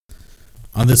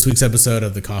On this week's episode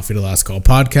of the Coffee to Last Call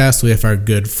podcast, we have our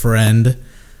good friend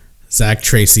Zach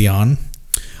Tracy on.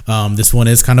 This one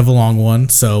is kind of a long one,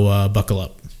 so buckle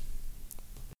up.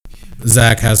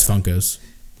 Zach has Funkos.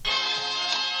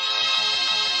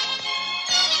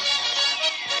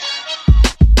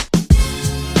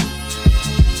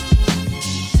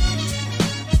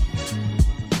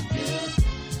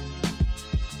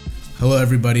 Hello,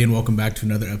 everybody, and welcome back to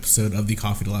another episode of the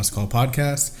Coffee to Last Call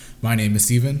podcast. My name is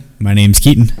Steven. My name's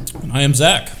Keaton. And I am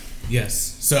Zach. Yes.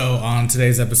 So on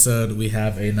today's episode, we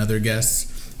have another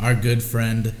guest, our good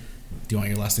friend. Do you want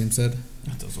your last name said?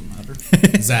 That doesn't matter.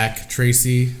 Zach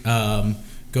Tracy. Go ahead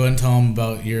and tell him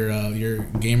about your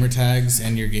gamer tags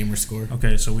and your gamer score.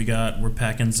 Okay, so we're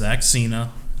packing Zach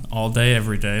Cena all day,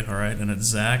 every day, all right? And it's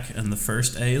Zach, and the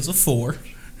first A is a 4,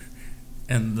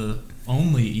 and the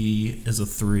only E is a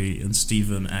 3, and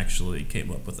Steven actually came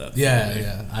up with that.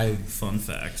 Yeah. Fun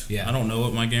fact. Yeah. I don't know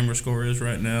what my gamer score is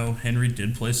right now. Henry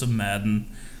did play some Madden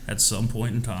at some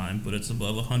point in time, but it's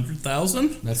above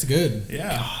 100,000. That's good.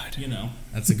 Yeah. God. You know.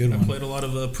 That's a good one. I played a lot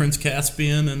of Prince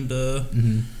Caspian and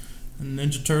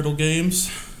Ninja Turtle games.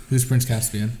 Who's Prince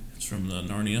Caspian? It's from the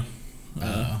Narnia.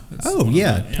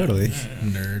 Totally.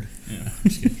 Nerd. Yeah.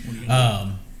 Just kidding. What are you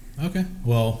gonna do? Okay.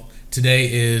 Well, today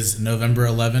is November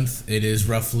 11th. It is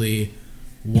roughly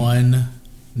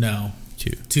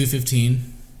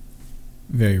 2:15.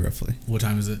 Very roughly. What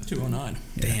time is it? 2:09.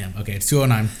 Damn. Okay, it's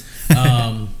 2:09.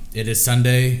 It is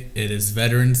Sunday. It is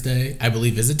Veterans Day. I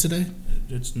believe. Is it today?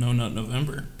 It's No Nut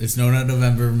November. It's No Nut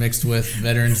November mixed with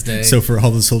Veterans Day. So for all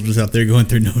the soldiers out there going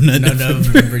through No Nut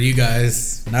November, you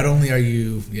guys, not only are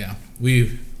you,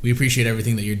 we appreciate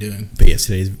everything that you're doing. But yes,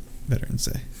 today's Veterans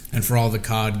Day. And for all the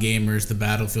COD gamers, the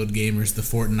Battlefield gamers, the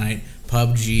Fortnite,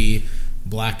 PUBG,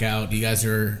 Blackout, you guys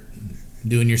are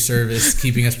doing your service,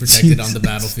 keeping us protected on the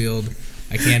battlefield.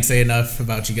 I can't say enough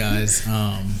about you guys.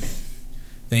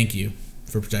 Thank you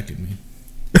for protecting me.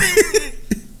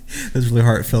 That's really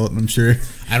heartfelt, and I'm sure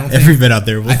I don't every vet out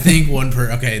there will. I think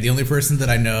the only person that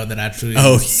I know that actually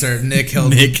Nick.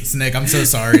 I'm so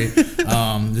sorry.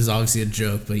 This is obviously a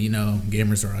joke, but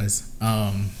gamers are eyes.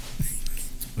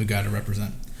 We got to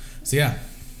represent. So yeah,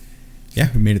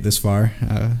 we made it this far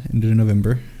into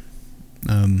November.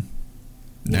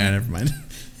 Never mind.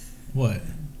 What?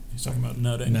 He's talking about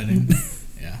nutting.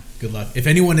 Yeah. Good luck. If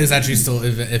anyone is actually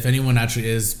if anyone actually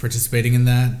is participating in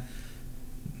that,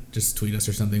 just tweet us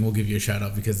or something. We'll give you a shout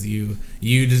out because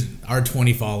our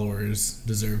 20 followers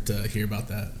deserve to hear about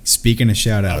that. Speaking of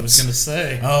shout outs, I was gonna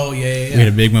say. Oh yeah. We had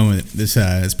a big moment this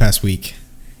past week.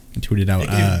 And tweeted out.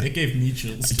 It gave me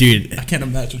chills, dude. I can't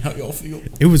imagine how y'all feel.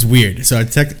 It was weird. So I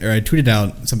tweeted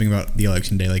out something about the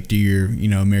election day, like do your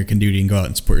American duty and go out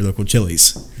and support your local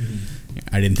Chili's. Mm-hmm.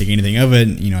 I didn't think anything of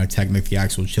it. I tagged the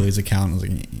actual Chili's account. I was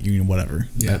like, whatever.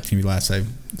 Yeah. That's gonna be the last I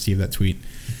see of that tweet.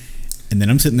 And then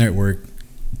I'm sitting there at work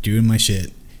doing my shit.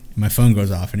 And my phone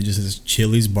goes off and it just says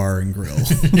Chili's Bar and Grill,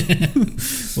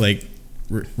 like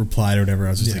replied or whatever. I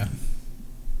was just like,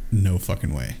 no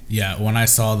fucking way. Yeah, when I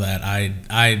saw that, I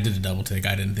did a double take.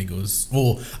 I didn't think it was.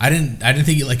 Well, I didn't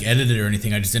think it like edited or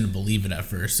anything. I just didn't believe it at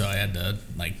first, so I had to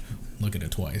like look at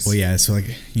it twice. Well, yeah. So it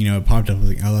popped up. I was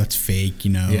like, oh, that's fake.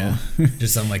 Yeah,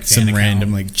 just some like some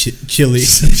random like Chili's.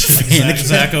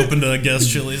 Zach opened a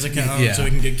guest Chili's account so we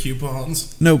can get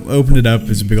coupons. Nope, opened it up.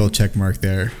 There's a big old check mark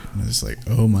there. And I was like,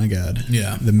 oh my god.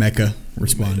 Yeah, the Mecca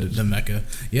responded. The Mecca.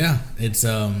 Yeah, it's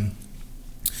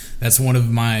that's one of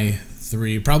my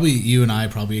 3. Probably you and I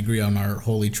probably agree on our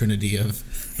holy trinity of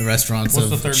the restaurants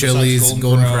of Chili's,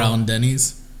 Golden Corral, and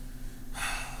Denny's.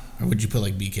 Or would you put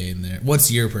like BK in there? What's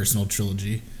your personal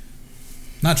trilogy?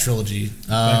 Not trilogy.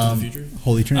 Back to the Future.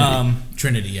 Holy Trinity.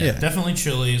 Trinity. Yeah. Definitely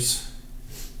Chili's.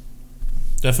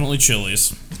 Just turn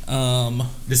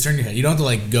your head. You don't have to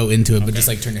like go into it, but just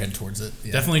like turn your head towards it.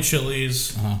 Yeah. Definitely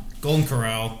Chili's. Golden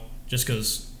Corral. Just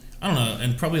because I don't know,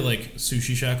 and probably like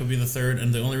Sushi Shack would be the 3rd.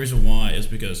 And the only reason why is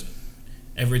because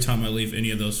every time I leave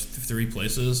any of those 3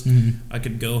 places, I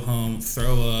could go home,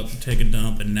 throw up, take a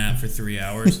dump, and nap for 3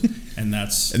 hours, and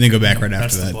that's and then go back right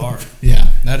after that. That's the bar. Yeah,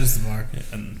 that is the bar.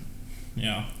 And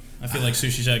I feel like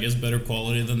Sushi Shack is better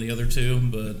quality than the other 2,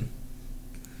 but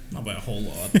not by a whole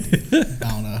lot. I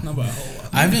don't know. Not by a whole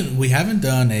lot. We haven't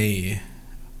done a.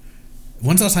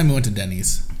 When's the last time we went to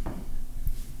Denny's?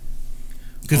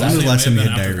 Because when was the last time we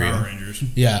had diarrhea?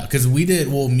 Yeah, because we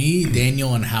did. Well, me,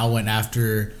 Daniel, and Hal went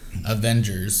after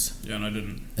Avengers. Yeah, and I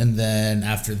didn't. And then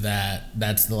after that,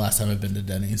 that's the last time I've been to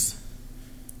Denny's.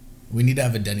 We need to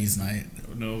have a Denny's night.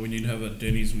 No, we need to have a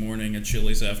Denny's morning, a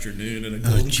Chili's afternoon, and a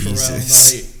Golden Corral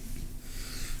night.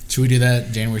 Should we do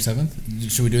that January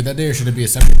 7th? Should we do it that day, or should it be a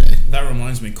separate day? That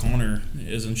reminds me, Connor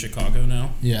is in Chicago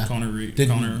now. Yeah. Connor.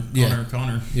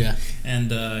 Yeah.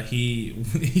 And he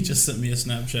just sent me a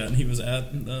Snapchat, and he was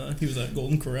at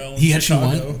Golden Corral in he Chicago.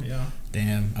 Actually went? Yeah.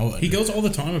 Damn. He goes all the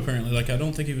time, apparently. Like, I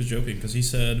don't think he was joking, because he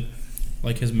said,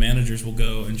 like, his managers will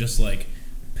go and just, like,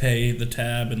 pay the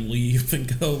tab and leave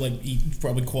and go, like, eat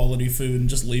probably quality food and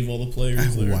just leave all the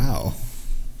players there. Wow.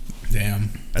 Damn.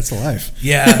 That's a life.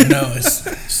 Yeah, no. It's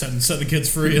set the kids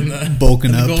free in the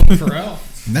bulking up. Golden Corral.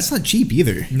 And that's not cheap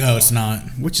either. No, it's not.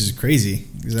 Which is crazy.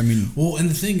 Because, I mean... Well, and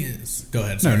the thing is... Go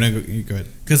ahead. Sorry. No, go ahead.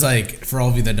 Because, like, for all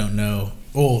of you that don't know...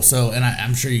 and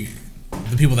I'm sure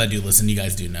the people that do listen, you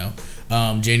guys do know.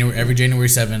 Every January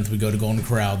 7th, we go to Golden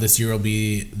Corral. This year will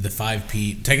be the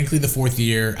 5P. Technically the 4th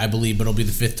year, I believe, but it'll be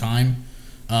the 5th time.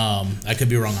 I could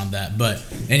be wrong on that. But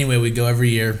anyway, we go every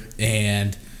year,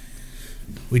 and...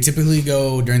 We typically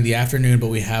go during the afternoon, but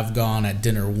we have gone at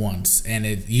dinner once, and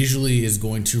it usually is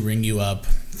going to ring you up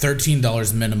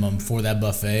 $13 minimum for that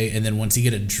buffet, and then once you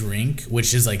get a drink,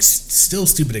 which is like still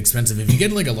stupid expensive. If you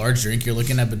get like a large drink, you're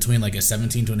looking at between like a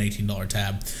 $17 to an $18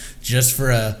 tab just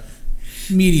for a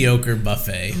mediocre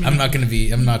buffet. I mean,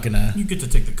 You get to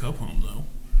take the cup home though.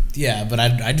 Yeah, but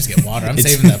I just get water. I'm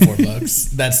saving that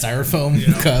 $4. That styrofoam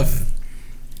cup.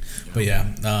 But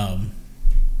yeah,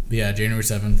 January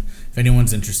 7th. If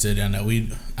anyone's interested, I know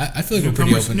I feel like we're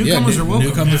pretty open. Newcomers are welcome.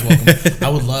 Newcomers welcome. I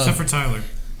would love. Except for Tyler.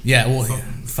 Yeah, well,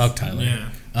 fuck Tyler. Yeah.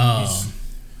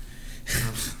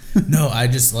 No, I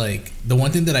just like the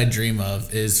one thing that I dream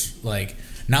of is like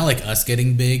not like us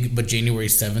getting big, but January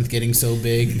 7th getting so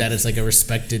big that it's like a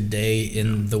respected day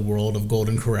in the world of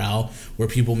Golden Corral where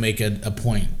people make a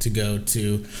point to go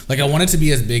to. Like I want it to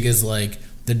be as big as like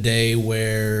the day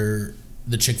where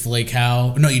the Chick-fil-A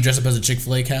cow. No, you dress up as a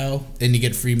Chick-fil-A cow and you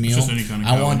get free meal. Just any kind of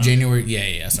I cow, want January.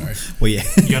 Yeah. Sorry. Well, yeah.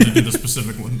 You have to do the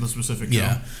specific one. The specific cow.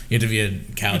 Yeah, you have to be a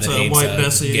cow it's that a hates white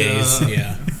Bessie, gays.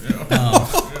 Yeah.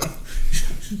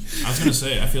 I was gonna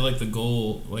say, I feel like the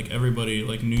goal, like everybody,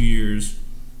 like New Year's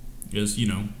is the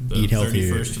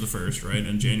 31st to the 1st, right,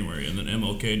 in January, and then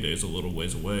MLK Day is a little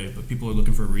ways away, but people are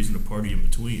looking for a reason to party in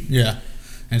between. Yeah,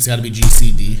 and it's got to be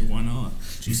GCD. Why not?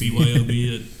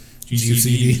 BYOB at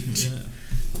GCD. Yeah.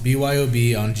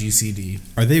 BYOB on GCD.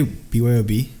 Are they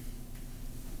BYOB?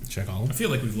 Should I call them? I feel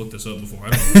like we've looked this up before. I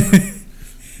don't remember.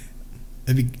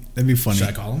 That'd be funny. Should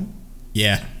I call them?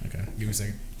 Yeah. Okay, give me a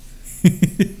second.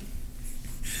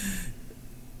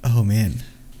 Oh man,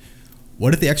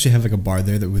 what if they actually have like a bar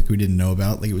there that we didn't know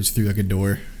about? Like it was through like a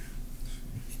door.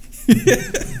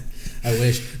 I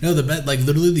wish. No,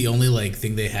 literally the only like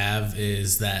thing they have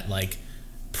is that like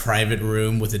private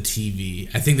room with a TV.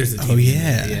 I think there's a TV. Oh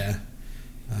yeah. Yeah.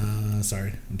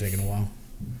 Sorry, I'm taking a while.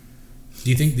 Do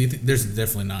you think there's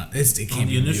definitely not? It can't On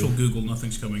the be initial new. Google,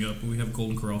 nothing's coming up, but we have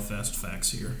Golden Corral fast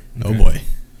facts here. Okay. Oh boy.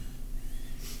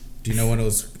 Do you know when it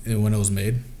was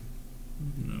made?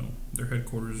 No. Their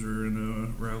headquarters are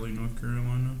in Raleigh, North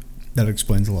Carolina. That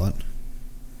explains a lot.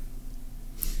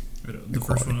 The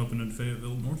first one opened in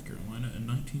Fayetteville, North Carolina in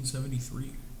 1973.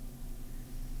 You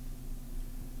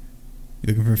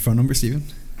looking for a phone number, Steven?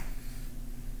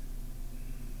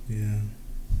 Yeah.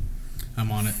 I'm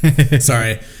on it.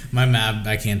 Sorry. My map,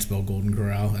 I can't spell Golden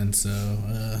Corral, and so,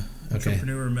 okay.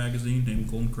 Entrepreneur magazine named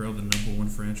Golden Corral the #1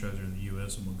 franchisor in the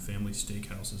U.S. among family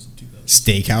steakhouses in 2000.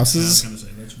 Steakhouses? I was going to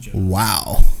say, that's a joke.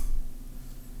 Wow.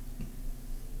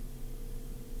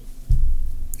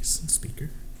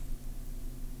 Speaker.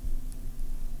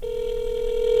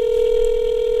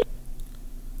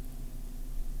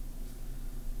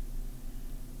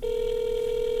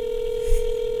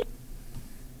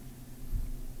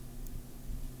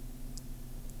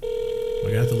 Am I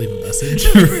gonna have to leave a message? Do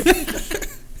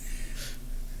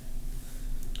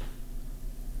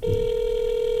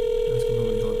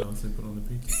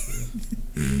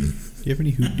you have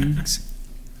any Hoot Dukes?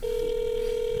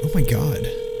 Oh my god.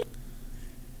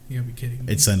 You gotta be kidding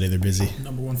me. It's Sunday, they're busy.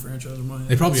 #1 franchise of mine.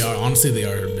 They probably are. Honestly, they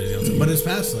are busy. But it's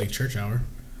past like church hour.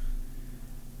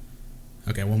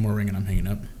 Okay, one more ring and I'm hanging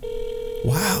up.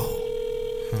 Wow.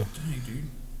 Dang, dude.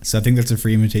 So I think that's a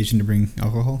free invitation to bring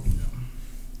alcohol?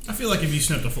 I feel like if you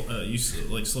slipped a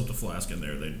flask in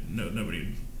there, nobody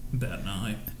would bat an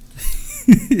eye.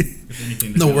 If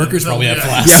anything, The workers probably have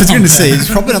flasks. Yeah, I was going to say, it's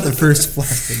probably not the first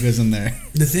flask that goes in there.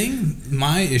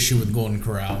 My issue with Golden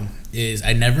Corral is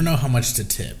I never know how much to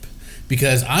tip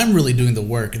because I'm really doing the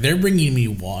work. They're bringing me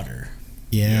water.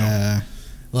 Yeah.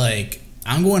 Like,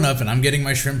 I'm going up and I'm getting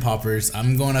my shrimp poppers.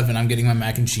 I'm going up and I'm getting my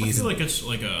mac and cheese. I feel like it's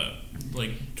like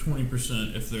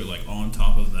 20% if they're like on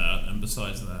top of that, and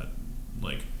besides that,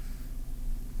 like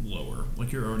lower.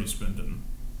 Like you're already spending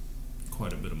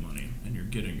quite a bit of money, and you're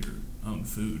getting your own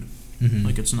food. Mm-hmm.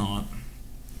 Like, it's not.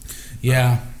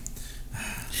 Yeah.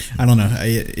 I don't know.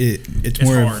 It's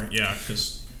more hard, yeah,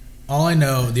 because...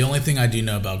 The only thing I do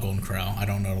know about Golden Corral, I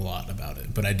don't know a lot about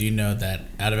it, but I do know that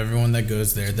out of everyone that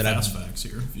goes there, that fast facts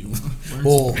here, if you want.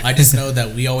 Well, I just know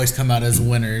that we always come out as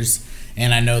winners,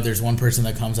 and I know there's one person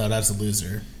that comes out as a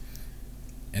loser,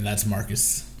 and that's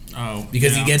Marcus. Oh,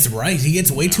 because he gets rice. He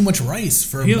gets way too much rice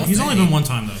for a buffet. He's only been one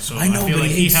time though, so I know. I feel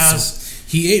like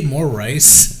he ate more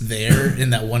rice there in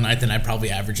that one night than I probably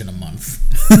average in a month.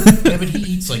 Yeah, but he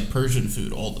eats like Persian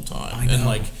food all the time, and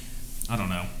like I don't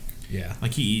know. Yeah,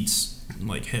 like he eats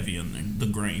like heavy in the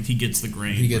grain. He gets the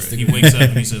grain. He wakes up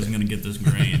and he says, "I'm going to get this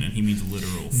grain," and he means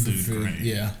literal food grain.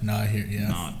 Yeah, not here. Yeah,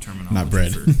 not terminology. Not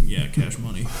bread. For, cash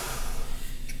money.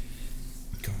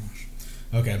 Gosh.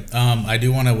 Okay. I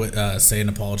do want to say an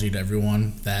apology to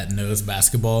everyone that knows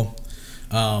basketball.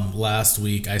 Last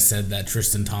week I said that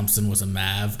Tristan Thompson was a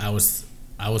Mav. I was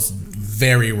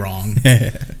very wrong.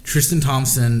 Tristan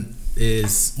Thompson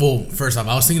is, well, first off,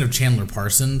 I was thinking of Chandler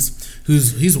Parsons,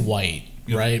 he's white,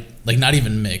 right? Like not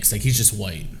even mixed, like he's just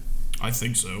white. I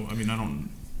think so. I mean, I don't.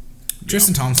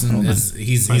 Tristan Thompson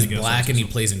he's black and he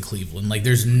plays in Cleveland. Like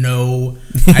there's no,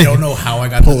 I don't know how I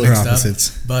got the mixed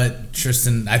opposites. Up, but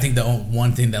Tristan, I think the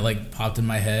one thing that like popped in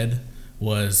my head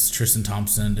was Tristan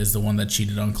Thompson is the one that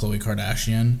cheated on Khloe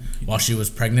Kardashian while she was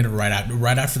pregnant, right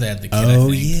after they had the kid. Oh,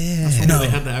 I think. yeah. That's when they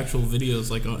had the actual videos.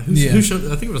 Like, who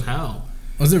showed? I think it was Hal.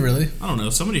 Was it really? I don't know.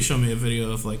 Somebody showed me a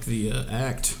video of like the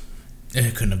act.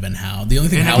 It couldn't have been Hal. The only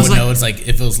thing Hal would know is like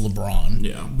if it was LeBron.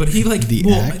 Yeah, but he like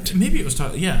act? Maybe it was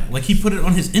like he put it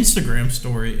on his Instagram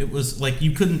story. It was like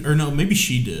you couldn't, or no, maybe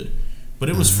she did, but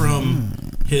it was from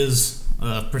his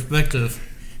perspective,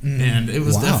 and it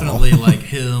was definitely like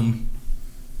him.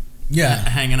 Yeah,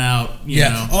 hanging out. You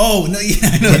know. Oh no, yeah,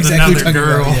 I know exactly. Another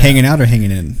girl hanging out or hanging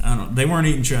in. I don't know. They weren't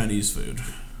eating Chinese food.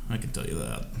 I can tell you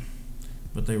that.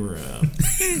 But they were.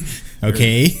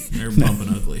 Okay. They're bumping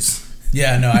uglies.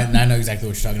 Yeah, no, I know exactly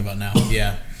what you're talking about now.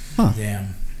 Yeah. Huh.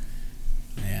 Damn.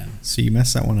 Man. So you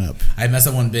messed that one up. I messed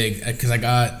that one big because I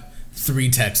got 3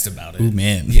 texts about it. Ooh,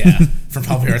 man. Yeah, from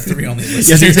probably our 3 only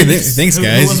listeners. Yes, thanks,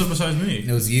 guys. Who was it besides me?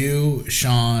 It was you,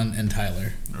 Sean, and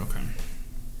Tyler. Okay.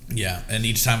 Yeah, and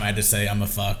each time I had to say I'm a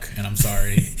fuck and I'm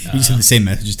sorry. You just had the same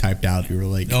messages typed out. You were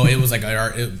like, oh, it was like my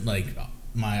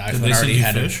iPhone already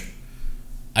had fish?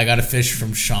 I got a fish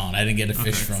from Sean. I didn't get a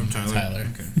fish from Tyler.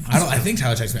 Okay. I think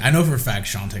Tyler texted me. I know for a fact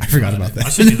Sean texted me. I forgot about that. I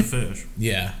sent you the fish.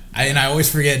 Yeah, I always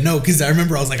forget. No, because I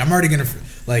remember I was like, I'm already gonna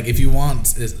like if you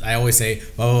want. I always say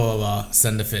blah blah blah, blah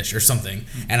send a fish or something,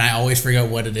 and I always forget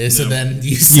what it is. So then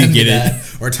you send me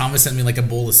that, or Thomas sent me like a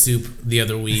bowl of soup the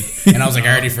other week, and I was like,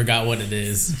 I already forgot what it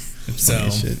is. So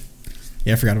shit.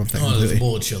 Yeah, I forgot about that. Oh, it was a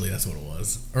bowl of chili. That's what it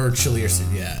was, or chili or soup.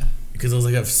 Yeah. Because it was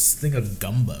like a thing of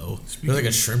gumbo. There was like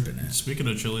a shrimp in it. Speaking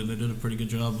of chili, they did a pretty good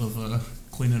job of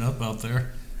cleaning up out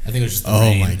there. I think it was just the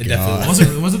rain. My God. Was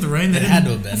it the rain? It had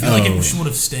to have been. I feel like it would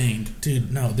have stained.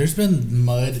 Dude, no. There's been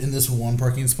mud in this one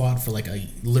parking spot for like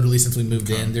literally since we moved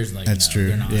in. There's like that's true.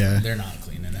 They're not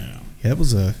cleaning it. Yeah, that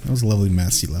was a lovely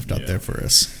mess you left out there for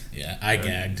us. Yeah, I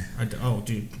gagged.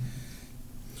 Dude.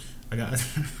 I got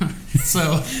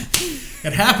so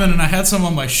it happened, and I had some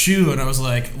on my shoe, and I was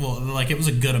like, well, like it was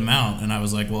a good amount, and I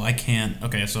was like, well, I can't.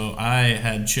 Okay, so I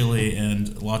had chili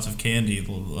and lots of candy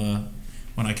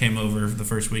when I came over the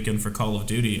first weekend for Call of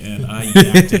Duty, and I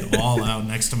yacked it all out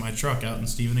next to my truck out in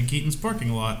Stephen and Keaton's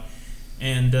parking lot,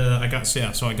 and I got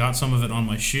some of it on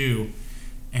my shoe.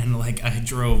 And like I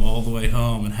drove all the way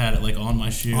home and had it like on my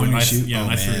shoe. On your shoe? Yeah,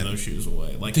 and I threw those shoes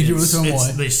away. Like, did you throw them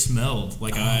away? They smelled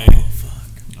like I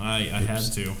had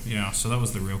to. Yeah, so that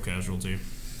was the real casualty.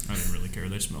 I didn't really care.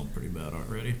 They smelled pretty bad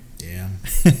already. Damn.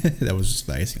 That was just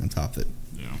the icing on top that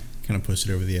kind of pushed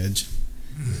it over the edge.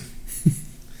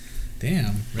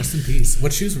 Damn. Rest in peace.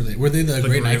 What shoes were they? Were they the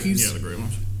gray Nikes? Yeah, the gray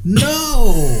ones.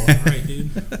 No! Right, dude.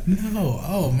 No.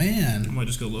 Oh, man. I might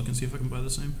just go look and see if I can buy the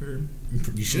same pair.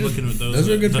 You should. I'm looking at those. Those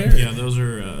are a good pair. Yeah, those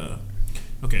are...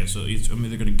 okay, so I'm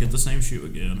either going to get the same shoe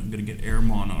again. I'm going to get Air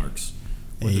Monarchs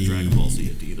or the Dragon Ball Z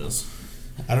Adidas.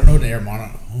 I don't know what an Air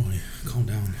Monarch... Oh, yeah. Calm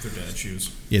down. They're dad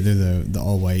shoes. Yeah, they're the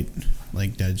all-white,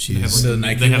 like, dad shoes. They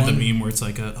have the meme where it's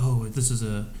like, this is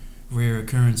a rare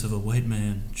occurrence of a white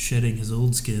man shedding his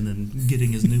old skin and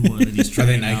getting his new one, and he's trying.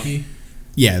 Are they Nike? Out.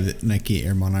 Yeah, the Nike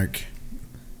Air Monarch.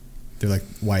 They're like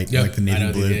white, like the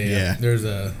navy blue. Yeah. There's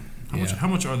a... How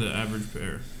much are the average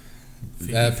pair?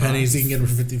 Pennies you can get them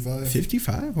for 55.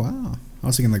 55? Wow. I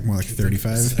was thinking like more like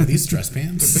 35. Are these dress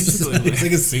pants? Basically, it's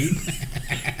like a suit.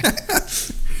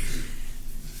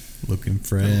 Looking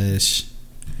fresh.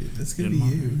 Dude, this could be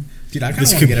you. Dude, I kind of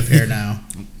want to get a pair now.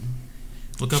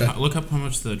 Look up how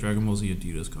much the Dragon Ball Z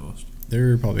Adidas cost.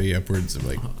 They're probably upwards of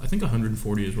like... I think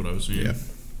 140 is what I was seeing. Yeah.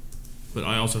 But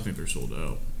I also think they're sold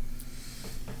out.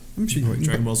 I'm sure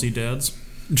Dragon Ball Z dads.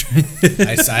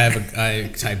 I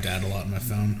type dad a lot on my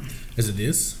phone. Is it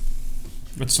this?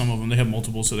 But some of them, they have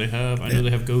multiple. So they have, I know they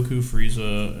have Goku,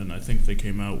 Frieza, and I think they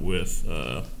came out with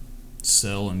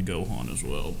Cell and Gohan as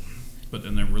well. But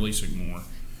then they're releasing more.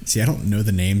 See, I don't know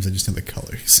the names. I just know the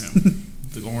colors. Yeah.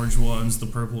 The orange ones, the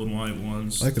purple and white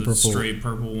ones. I like the purple, straight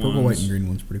purple ones. Purple, white, and green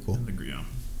one's pretty cool. Yeah.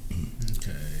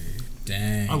 Okay.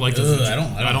 Dang. I like those. I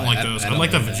don't like those. I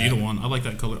like that that Vegeta one. I like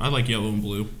that color. I like yellow and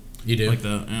blue. You do? I like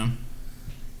that, yeah.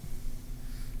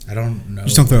 I don't know.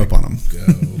 Just don't throw up on them.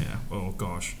 Yeah. Oh,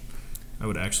 gosh. I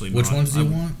would actually Which ones do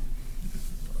you want?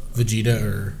 Vegeta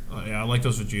or... yeah, I like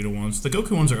those Vegeta ones. The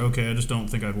Goku ones are okay. I just don't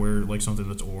think I'd wear like something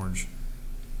that's orange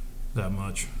that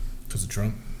much. Because of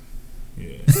Trump?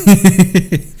 Yeah.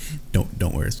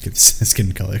 Don't wear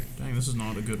skin color. Dang, this is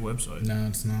not a good website. No,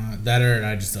 it's not. That or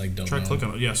I just like don't Try know. click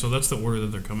on it. Yeah, so that's the order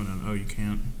that they're coming in. Oh, you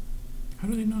can't. How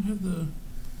do they not have the...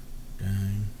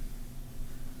 Dang.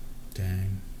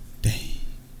 Damn.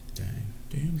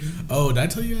 Oh, did I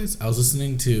tell you guys? I was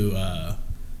listening to...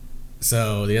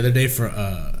 so the other day for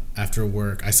after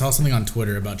work, I saw something on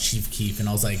Twitter about Chief Keef, and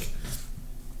I was like,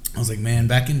 man,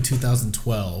 back in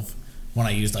 2012, when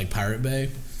I used like Pirate Bay,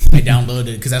 I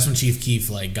downloaded, because that's when Chief Keef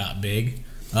like got big,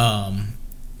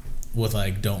 with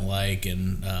like Don't Like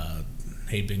and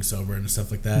Hate Being Sober and stuff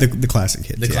like that. The classic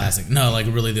hits. The classic. No, like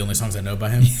really the only songs I know by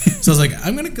him. So I was like,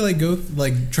 I'm gonna like go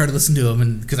like try to listen to him,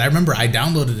 and because I remember I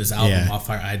downloaded his album off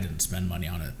Fire. I didn't spend money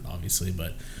on it, obviously,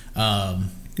 but I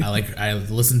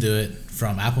listened to it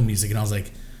from Apple Music, and I was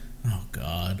like, oh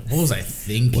god, what was I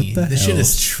thinking? This shit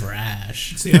is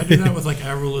trash. See, I do that with like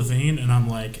Avril Lavigne, and I'm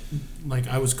like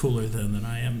I was cooler then than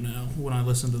I am now when I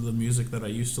listen to the music that I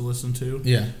used to listen to.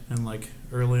 Yeah. And like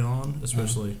early on,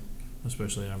 especially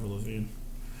Avril Lavigne.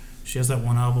 She has that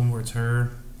one album where it's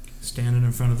her standing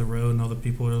in front of the road and all the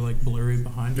people are like blurry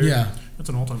behind her. Yeah. That's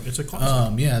an all-time. It's a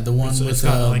classic. Yeah, the one with it's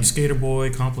got like Skater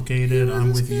Boy, Complicated,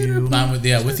 I'm With You.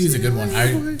 With You's a good one.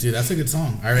 Dude, that's a good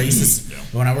song. I used to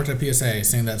when I worked at PSA, I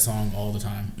sang that song all the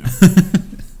time. Yeah.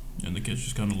 And the kids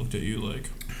just kind of looked at you like.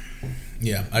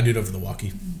 Yeah, I do it over the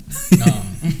walkie.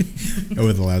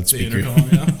 Over the loudspeaker. The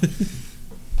intercom,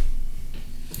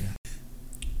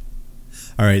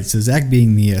 All right, so Zach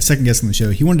being the second guest on the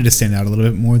show, he wanted to stand out a little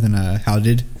bit more than Hal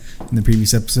did in the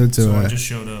previous episode. So I just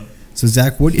showed up. So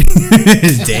Zach, what?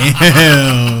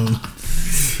 Damn.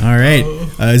 All right,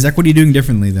 Zach, what are you doing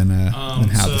differently than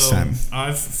Hal this time?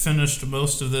 I've finished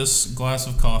most of this glass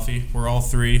of coffee. We're all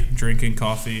three drinking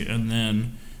coffee, and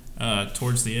then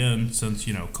towards the end, since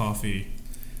coffee.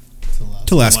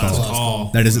 To last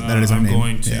call. That is our name. I'm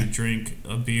going to drink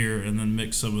a beer and then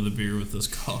mix some of the beer with this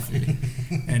coffee.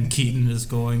 And Keaton is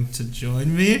going to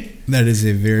join me. That is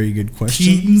a very good question.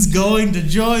 Keaton's going to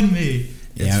join me.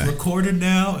 Yeah. It's recorded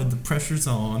now and the pressure's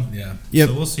on. Yeah. Yep.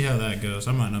 So we'll see how that goes.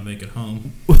 I might not make it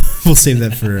home. We'll save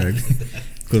that for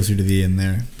closer to the end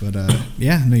there. But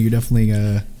you definitely.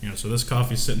 So this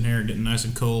coffee's sitting here getting nice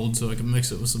and cold, so I can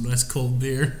mix it with some nice cold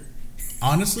beer.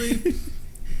 Honestly.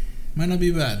 Might not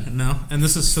be bad. No, and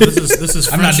this is French,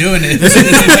 I'm not doing it.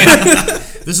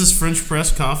 This is French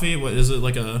press coffee. What is it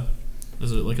like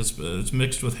it's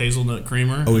mixed with hazelnut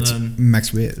creamer. Oh, it's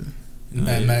Maxwell.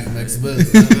 Maxwell.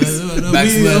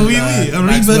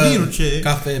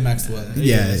 Cafe Maxwell.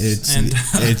 Yeah,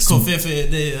 it's Coffee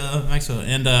de Maxwell,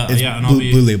 and it's and I'll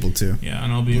be Blue Label too. Yeah,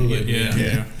 and I'll be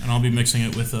and I'll be mixing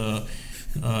it with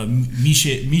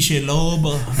Michelob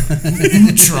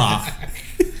Ultra.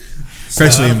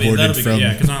 Freshly imported from.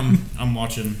 Yeah, because I'm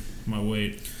watching my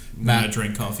weight when I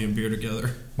drink coffee and beer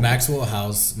together. Maxwell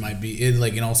House might be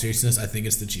in all seriousness. I think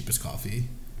it's the cheapest coffee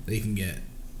that you can get.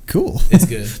 Cool. It's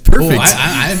good. Perfect.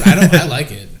 I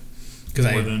like it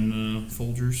more than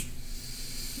Folgers.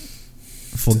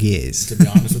 Folgers. To be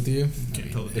honest with you,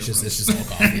 it's just all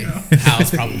coffee.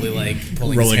 Hal's probably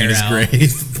pulling rolling his hair out.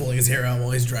 He's pulling his hair out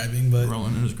while he's driving, but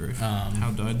rolling in his grave.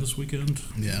 Hal died this weekend.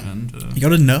 Yeah, and you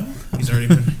gotta know. He's already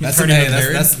been. That's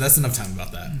enough time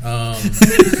about that.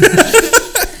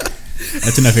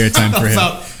 That's enough airtime for him.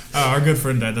 Our good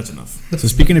friend died. That's enough. So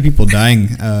speaking of people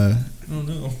dying, oh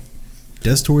no,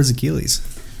 Des tore his Achilles.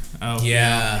 Oh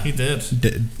yeah, he did.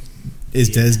 Is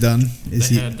Des done? Is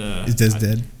Des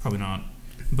dead? Probably not.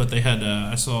 But they had.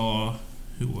 I saw.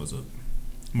 Who was it?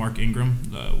 Mark Ingram,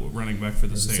 running back for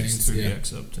the Saints, threw the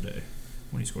X up today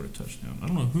when he scored a touchdown. I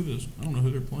don't know who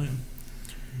they're playing.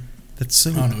 That's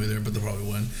so. I don't know either, but they'll probably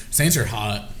win. Saints are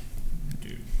hot,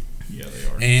 dude. Yeah, they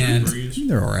are. And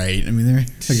they're all right. I mean, they're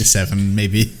like a 7,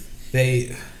 maybe.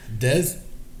 Des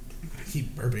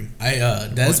keep burping.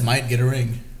 Dez might get a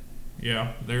ring.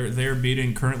 Yeah, they're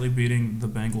currently beating the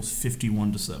Bengals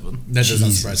 51-7. That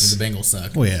doesn't surprise me. The Bengals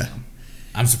suck. Oh yeah,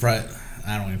 I'm surprised.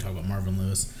 I don't even talk about Marvin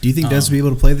Lewis. Do you think Dez will be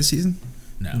able to play this season?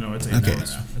 No, it's 8 okay.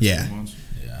 months. Yeah. 8 months.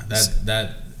 Yeah,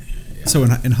 that. Yeah. So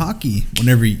in hockey,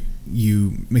 whenever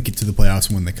you make it to the playoffs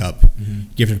and win the cup,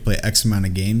 you have to play X amount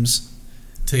of games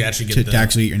to actually get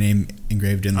actually get your name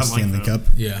engraved in the Stanley Cup.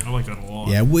 Yeah, I like that a lot.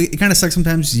 Yeah, it kind of sucks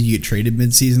sometimes. You get traded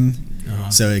mid-season,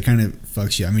 so it kind of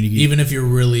fucks you. I mean, even if you're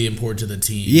really important to the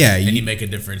team, and you make a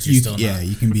difference, you're still not. Yeah,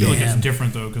 you can be. I feel like it's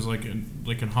different though, because like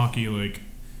in hockey, like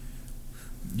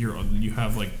you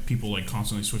have like people like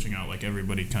constantly switching out. Like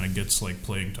everybody kind of gets like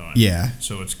playing time. Yeah.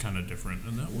 So it's kind of different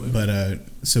in that way. But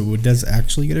so would Dez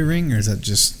actually get a ring, or is that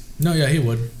just? No, yeah, he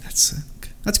would.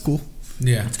 That's cool.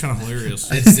 Yeah, it's kind of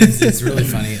hilarious. It's really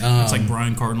funny. It's like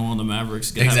Brian Cardinal on the Mavericks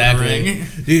getting a ring.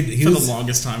 Dude, he for was the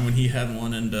longest time when he had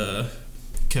one and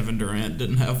Kevin Durant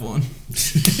didn't have one.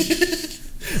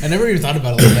 I never even thought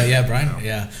about it like that. Yeah, Brian.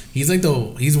 Yeah, he's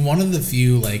he's one of the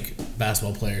few like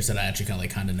basketball players that I actually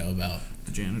kind of know about.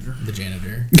 The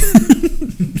janitor.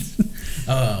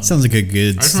 Sounds like a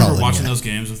good. I just remember watching those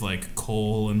games with like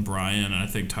Cole and Brian, and I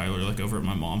think Tyler like over at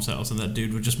my mom's house, and that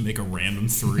dude would just make a random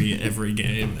 3 every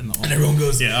game, and everyone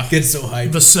gets so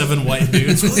hyped. The 7 white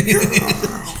dudes.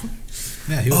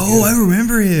 Yeah, he was good. I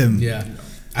remember him. Yeah,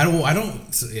 I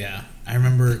don't. Yeah, I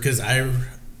remember because I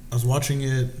was watching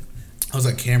it. I was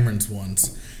at Cameron's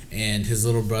once, and his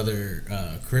little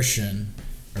brother Christian,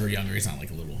 or younger, he's not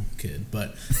like a little kid,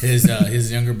 but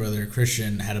his younger brother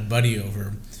Christian had a buddy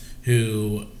over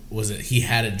who he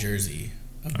had a jersey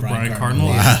of Brian Cardinal.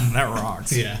 Wow. That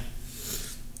rocks. Yeah,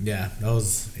 that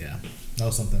was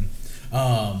something.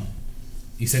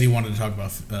 You said you wanted to talk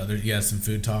about some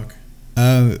food talk.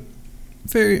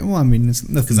 Very well. I mean, it's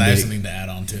nothing. Because I have something to add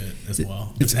on to it as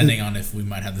well, depending on if we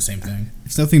might have the same thing.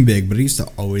 It's nothing big, but I used to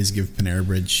always give Panera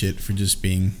Bread shit for just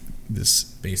being this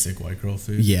basic white girl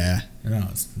food. Yeah, no,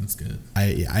 that's good.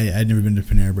 I'd never been to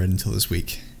Panera Bread until this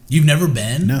week. You've never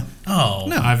been? No. Oh,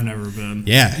 no, I've never been.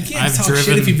 Yeah, you can't talk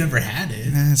shit if you've never had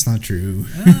it. That's not true.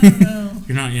 No.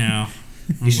 You're not. Yeah.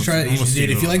 You should try.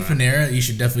 Dude, if you like Panera, you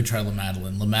should definitely try La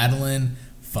Madeleine. La Madeleine.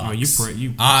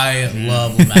 Fucks. I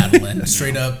love La Madeleine.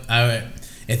 Straight up,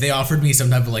 if they offered me some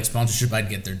type of like sponsorship, I'd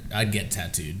get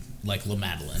tattooed like La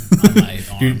Madeleine on my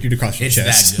arm. You'd across your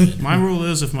chest. That good. My rule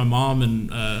is if my mom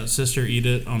and sister eat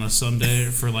it on a Sunday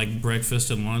for like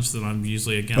breakfast and lunch, then I'm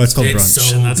usually against. Oh, it's called brunch.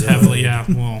 So and that's heavily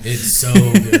it's so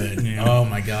good. Yeah. Oh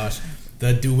my gosh,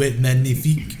 the Duet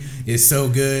Magnifique is so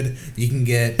good. You can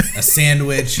get a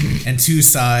sandwich and 2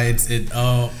 sides.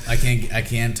 I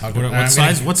can't talk about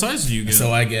what size do you get?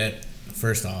 So I get,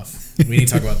 first off, we need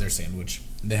to talk about their sandwich.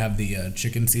 They have the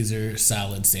chicken Caesar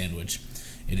salad sandwich.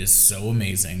 It is so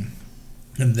amazing.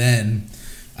 And then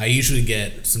I usually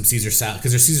get some Caesar salad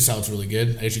because their Caesar salad's really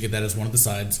good. I usually get that as one of the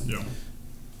sides. Yeah.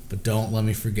 But don't let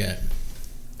me forget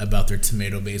about their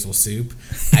tomato basil soup.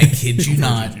 I kid you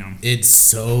not. It's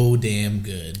so damn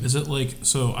good. Is it like,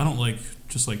 so I don't like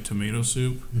just like tomato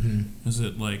soup. Mm-hmm. Is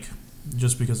it like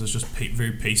just because it's just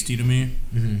very pasty to me?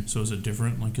 Mm-hmm. So is it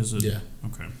different? Like, is it? Yeah.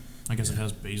 Okay. I guess it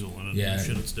has basil in it. Yeah.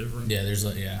 Shit, it's different. Yeah,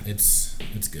 it's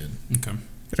good. Okay.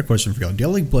 I got a question for y'all. Do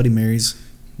y'all like Bloody Marys?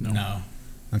 No.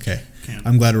 Okay. Can't.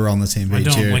 I'm glad we're all on the same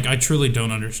page here. I truly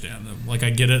don't understand them. Like, I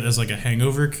get it as like a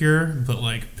hangover cure, but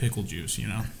like pickle juice, you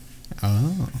know?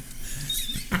 Oh.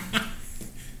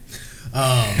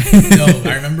 No,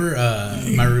 I remember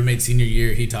my roommate senior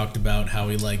year, he talked about how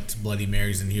he liked Bloody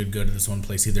Marys, and he would go to this one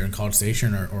place either in College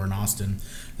Station or in Austin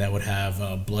that would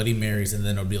have Bloody Marys, and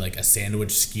then it would be like a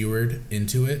sandwich skewered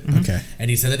into it. Mm-hmm. Okay. And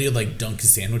he said that he would like dunk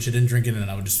his sandwich in and drink it,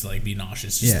 and I would just like be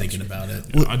nauseous just thinking about it.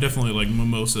 Yeah, I definitely like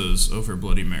mimosas over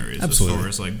Bloody Marys. Absolutely. As far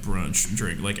as like brunch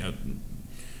drink, like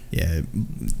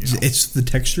it's the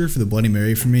texture for the Bloody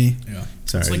Mary for me. Yeah.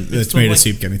 Sorry, like, the tomato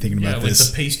soup got me thinking about this.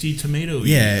 Like the pasty tomato.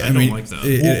 Yeah, I don't like that.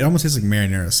 It almost tastes like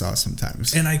marinara sauce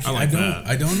sometimes. And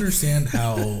I don't understand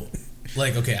how.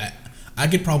 Like, okay, I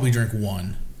could probably drink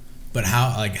one, but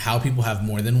how people have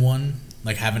more than one,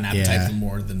 like have an appetite for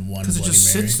more than one. Because it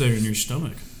just sits there in your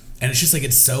stomach, and it's just like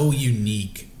it's so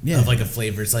unique of like a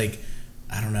flavor. It's like,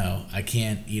 I don't know. I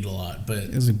can't eat a lot,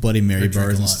 but there's like Bloody Mary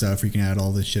bars and stuff where you can add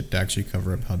all this shit to actually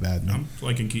cover up how bad. I'm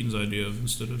liking Keaton's idea of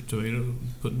instead of tomato,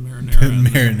 putting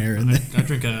marinara in there. I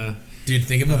drink a... Dude,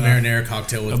 think of a marinara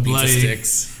cocktail with pizza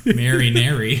sticks.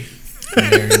 Marinara.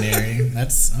 Marinara.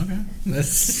 That's... Okay.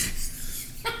 That's...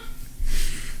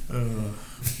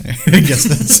 I guess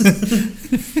that's...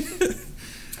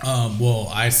 Well,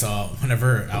 I saw...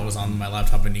 Whenever I was on my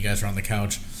laptop and you guys were on the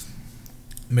couch,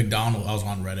 I was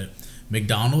on Reddit.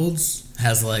 McDonald's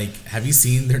has have you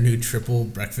seen their new triple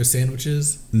breakfast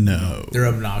sandwiches? No. They're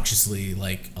obnoxiously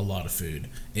a lot of food.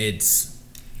 It's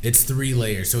 3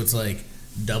 layers, so it's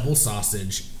double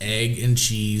sausage, egg and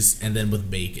cheese, and then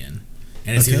with bacon.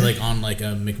 And it's either on a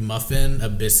McMuffin, a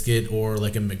biscuit, or a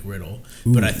McGriddle.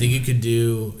 Ooh. But I think you could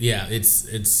do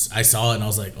it's I saw it and I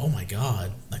was like, oh my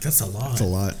god, that's a lot. That's a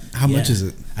lot. How much is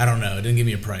it? I don't know. It didn't give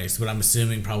me a price, but I'm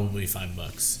assuming probably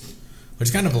 $5. Which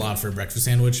is kind of a lot for a breakfast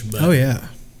sandwich, but... Oh, yeah.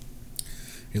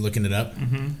 You're looking it up?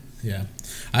 Mm-hmm. Yeah.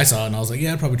 I saw it, and I was like,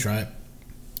 yeah, I'd probably try it.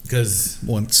 Because...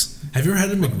 Once. Have you ever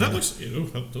had a McGriddle? That looks...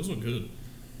 those look good.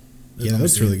 Yeah,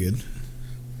 that's really good.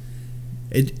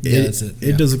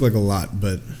 It does look like a lot,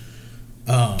 but...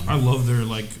 I love their,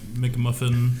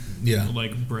 McMuffin,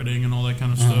 breading and all that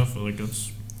kind of stuff.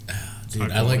 That's...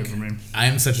 Dude, I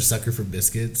am such a sucker for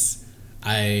biscuits.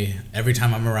 Every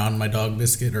time I'm around my dog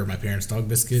biscuit or my parents' dog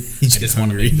biscuit, I just want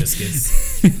to make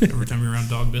biscuits. Every time you're around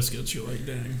dog biscuits, you're like,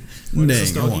 dang, why does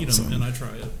this dog eat them? Some. And I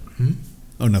try it.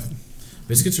 Oh, nothing.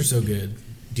 Biscuits are so good.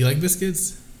 Do you like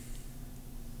biscuits?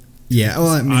 Yeah, well,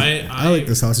 I mean, I like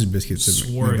the sausage biscuits at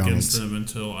swore McDonald's. Against them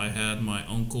until I had my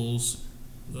uncle's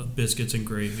biscuits and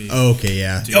gravy. Oh, okay,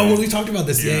 yeah. Dude, we talked about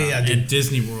this. Yeah. At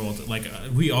Disney World,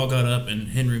 we all got up and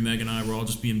Henry, Meg, and I were all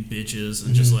just being bitches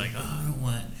and just I don't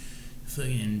want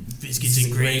fucking biscuits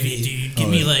and gravy, dude. Give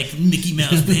me Mickey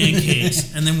Mouse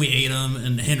pancakes. And then we ate them,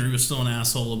 and Henry was still an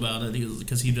asshole about it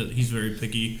because he's very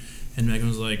picky. And Megan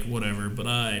was like, whatever, but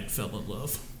I fell in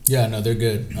love. Yeah, no, they're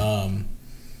good.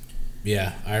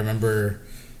 Yeah, I remember.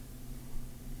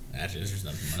 Actually, there's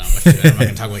not much to it. I'm not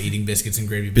gonna talk about eating biscuits and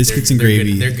gravy. Biscuits and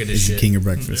gravy. They're good as shit. King of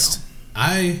breakfast.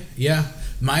 Yeah.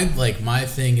 My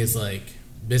thing is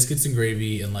biscuits and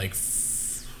gravy and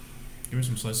give me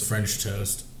some slices French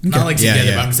toast. Okay. Not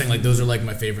together, but I'm just saying those are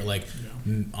my favorite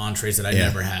entrees that I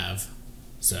never have.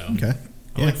 So okay,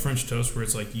 I like French toast where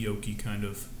it's yolky kind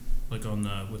of on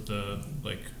the with the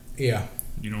yeah,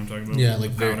 you know what I'm talking about, yeah,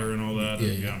 powder and all that.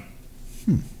 Yeah.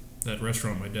 That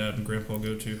restaurant my dad and grandpa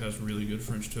go to has really good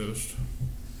French toast.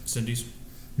 Cindy's.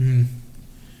 Mm-hmm.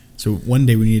 So one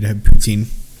day we need to have poutine,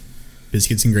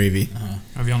 biscuits and gravy.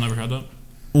 Have y'all never had that?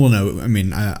 Well, no. I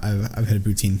mean, I've had a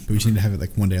poutine, but we just need to have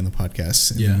it one day on the podcast.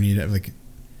 And then we need to have what'd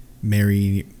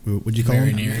you call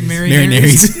them?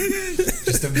 Marinaries.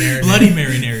 Just a marinara. Bloody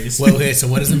marinaries. Well, okay, so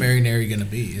what is the marinara going to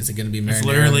be? Is it going to be marinara? It's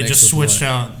literally just switched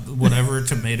out whatever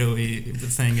tomato-y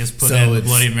thing is put in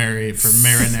Bloody Mary for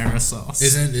marinara sauce.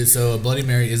 Isn't it? So a Bloody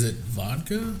Mary, is it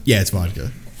vodka? Yeah, it's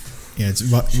vodka. Yeah, it's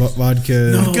vodka.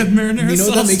 No, good marinara sauce. You know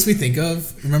what that makes me think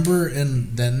of? Remember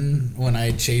in Denton when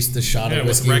I chased the shot of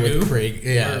whiskey with Prague?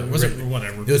 Yeah. Was it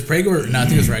whatever? It was Prague or... No, I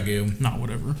think it was Ragu. Not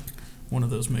whatever. One of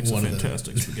those makes a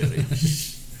fantastic spaghetti.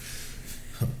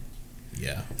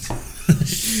 Yeah.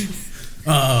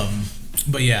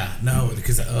 But yeah, no,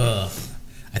 because I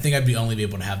think I'd only be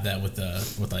able to have that with a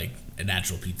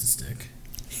natural pizza stick.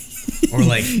 Or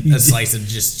a slice of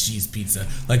just cheese pizza.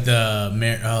 Like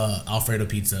the Alfredo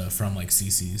pizza from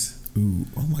CC's. Ooh,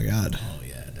 oh my god. Oh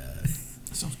yeah, Dad.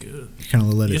 That sounds good. Kind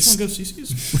of let it. You guys want to go to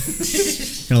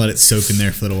CC's? Kind of let it soak in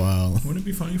there for a little while. Wouldn't it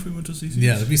be funny if we went to CC's?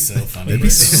 Yeah, that'd be so funny. That'd be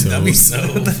so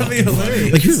that'd be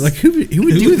hilarious. Who would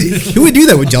do that? Who would do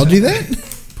that? Would y'all do that?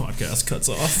 Podcast cuts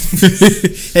off.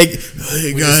 hey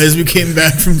guys, we came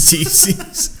back from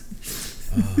CC's.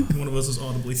 One of us is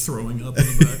audibly throwing up in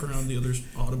the background, the other's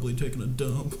audibly taking a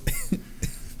dump.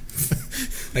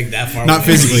 That far. Not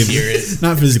physically, hear it.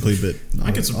 Not physically, but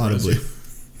I can surprise audibly. you.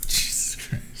 Jesus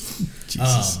Christ.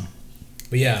 Jesus.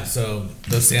 But yeah, so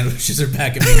those sandwiches are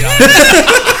back at McDonald's.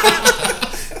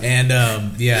 And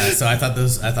so I thought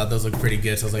those looked pretty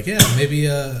good. So I was like, yeah, maybe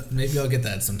I'll get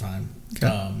that sometime.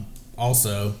 Okay.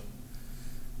 Also,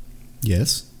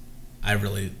 yes, I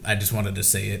just wanted to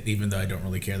say it, even though I don't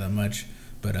really care that much.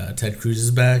 But Ted Cruz is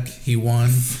back. He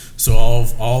won. So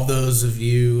all those of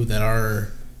you that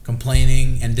are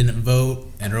complaining and didn't vote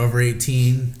and are over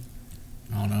 18,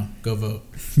 I don't know, go vote.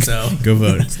 So go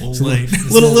vote. It's a little late.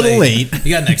 Little late.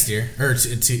 You got next year or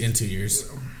in 2 years.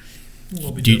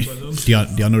 We'll be do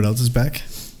y'all know what else is back?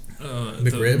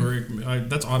 McRib?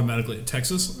 That's automatically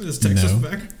Texas. Is Texas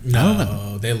back?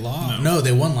 No, they lost. No,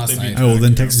 they won last night. Oh, well,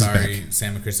 then Texas is back. Sorry,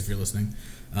 Sam and Chris, if you're listening.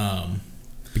 But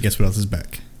guess what else is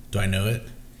back? Do I know it?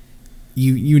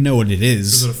 You know what it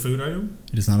is. Is it a food item?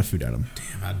 It is not a food item.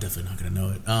 Damn, I'm definitely not going to know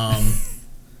it.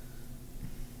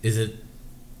 Is it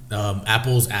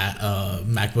Apple's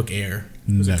MacBook Air?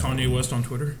 Is it Kanye West on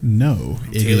Twitter? No.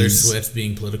 Taylor Swift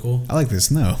being political? I like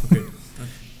this. No. Okay.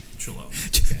 Chill out.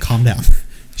 Calm down.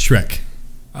 Shrek.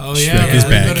 Oh, Shrek is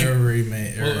back.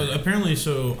 Well, apparently,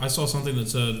 so I saw something that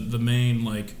said the main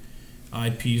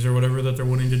IPs or whatever that they're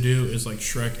wanting to do is like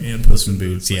Shrek and Puss in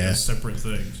Boots, like yeah, separate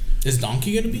things. Is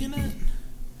Donkey gonna be in it?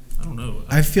 I don't know.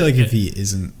 I feel like if he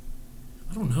isn't,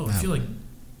 I don't know. I feel like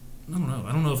I don't know.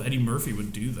 I don't know if Eddie Murphy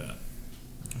would do that.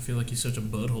 I feel like he's such a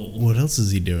butthole. What else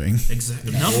is he doing?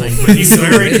 Exactly nothing. But he's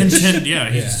very content. Yeah,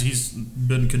 he's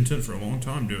been content for a long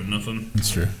time doing nothing.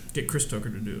 That's true. Get Chris Tucker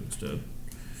to do it instead.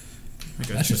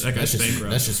 That's just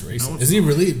bankrupt. That's just racist. No, is he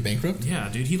really bankrupt? Yeah,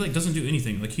 dude. He like doesn't do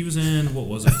anything. Like he was in what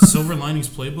was it, Silver Linings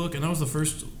Playbook, and that was the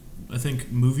first I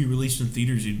think movie released in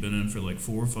theaters he'd been in for like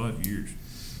 4 or 5 years.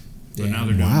 But now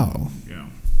they're doing. Yeah,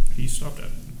 he stopped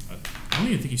acting. I don't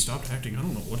even think he stopped acting. I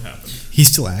don't know what happened.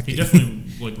 He's still acting. He definitely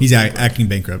like. He's acting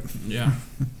bankrupt. Yeah.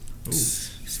 Ooh.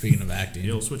 Speaking of acting,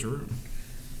 he'll switch a room.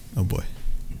 Oh boy.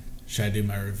 Should I do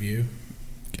my review?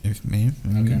 Okay.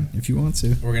 If you want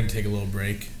to. We're gonna take a little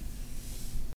break.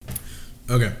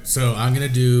 Okay, so I'm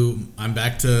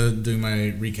back to doing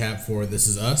my recap for This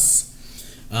Is Us.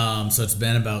 So it's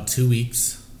been about 2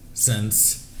 weeks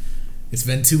since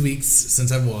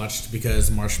I've watched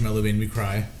because Marshmallow made me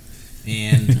cry,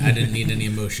 and I didn't need any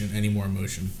more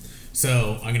emotion.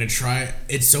 So I'm gonna try.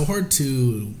 It's so hard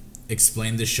to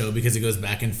explain this show because it goes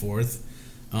back and forth,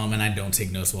 and I don't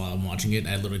take notes while I'm watching it.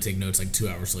 I literally take notes like 2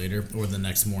 hours later or the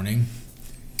next morning.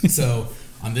 So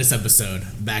on this episode,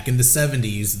 back in the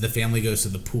 70s, the family goes to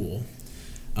the pool.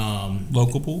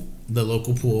 Local pool? The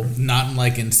local pool. Not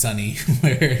like in Sunny,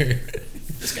 where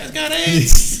this guy's got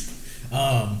AIDS.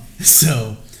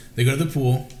 So they go to the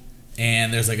pool,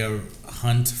 and there's like a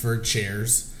hunt for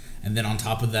chairs. And then on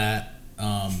top of that,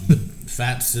 the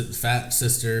fat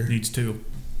sister... Needs 2.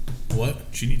 What?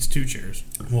 She needs 2 chairs.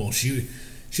 Well, she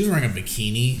was wearing a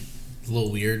bikini. It's a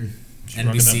little weird.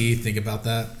 NBC, think about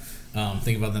that.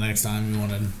 Think about the next time you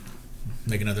want to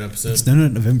make another episode. It's done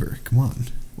in November. Come on.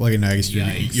 Well, no, I guess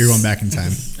you're going back in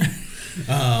time.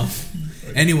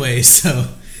 Anyway, so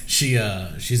she's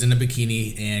in a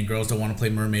bikini, and girls don't want to play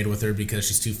mermaid with her because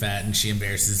she's too fat, and she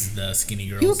embarrasses the skinny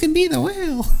girls. You can be the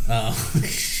whale.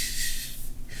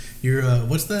 You're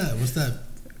what's that?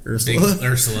 Ursula. Big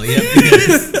Ursula. Yep.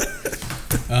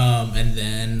 And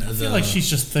then I feel like she's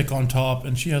just thick on top,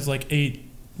 and she has like 8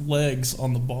 legs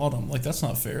on the bottom. Like that's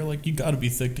not fair. Like you got to be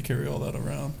thick to carry all that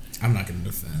around. I'm not going to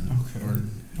defend. Okay.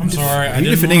 I'm sorry. Are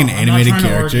you defending an animated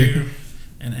character?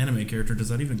 An anime character, does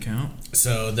that even count?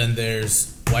 So then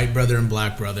there's white brother and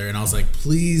black brother, and I was like,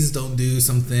 please don't do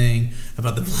something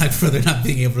about the black brother not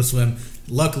being able to swim.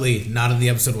 Luckily, not in the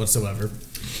episode whatsoever.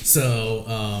 So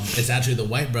it's actually the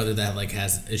white brother that like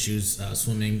has issues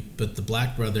swimming, but the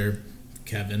black brother,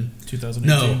 Kevin, 2018.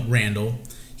 No, Randall,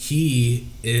 he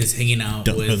is hanging out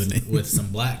with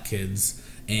some black kids,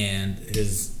 and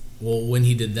when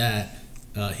he did that,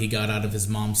 he got out of his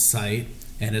mom's sight,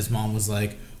 and his mom was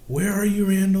like, where are you,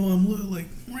 Randall? I'm like,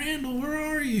 Randall,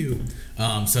 where are you?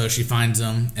 So she finds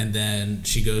him, and then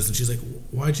she goes and she's like,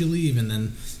 why'd you leave? And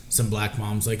then some black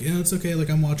mom's like, yeah, it's okay, like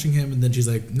I'm watching him. And then she's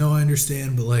like, no, I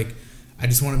understand, but like I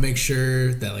just want to make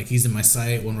sure that like he's in my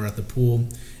sight when we're at the pool.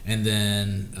 And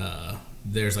then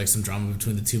there's like some drama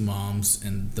between the two moms,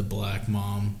 and the black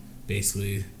mom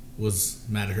basically was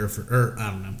mad at her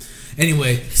I don't know.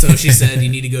 Anyway, so she said you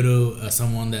need to go to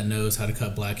someone that knows how to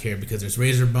cut black hair because there's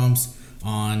razor bumps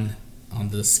on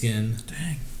the skin.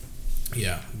 Dang.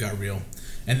 Yeah, got real.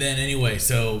 And then anyway,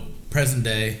 so present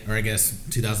day, or I guess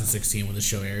 2016 when the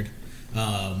show aired,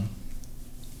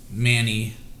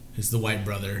 Manny is the white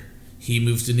brother. He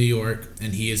moves to New York,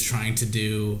 and he is trying to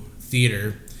do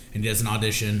theater, and he does an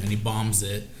audition, and he bombs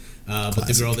it. But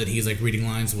the girl that he's like reading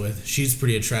lines with, she's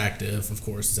pretty attractive, of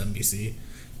course, it's NBC.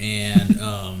 And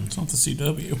it's not the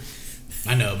CW.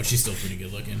 I know, but she's still pretty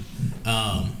good looking.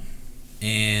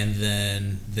 And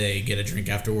then they get a drink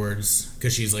afterwards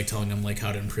because she's like telling him like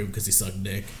how to improve because he sucked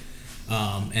dick.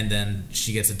 And then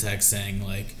she gets a text saying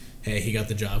like, hey, he got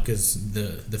the job because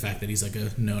the fact that he's like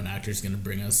a known actor is going to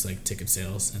bring us like ticket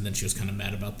sales. And then she was kind of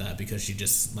mad about that because she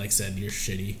just like said, you're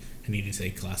shitty, I need to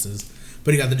take classes.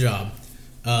 But he got the job.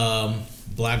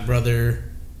 Black brother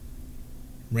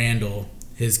Randall,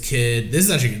 his kid, this is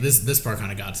actually this part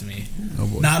kind of got to me. Oh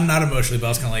boy. Not emotionally, but I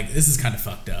was kind of like, this is kind of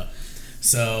fucked up.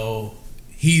 So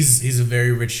he's a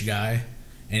very rich guy,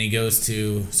 and he goes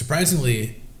to,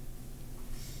 surprisingly,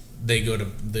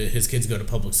 his kids go to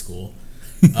public school,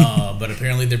 but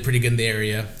apparently they're pretty good in the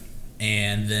area.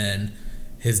 And then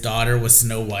his daughter was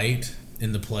Snow White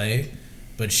in the play,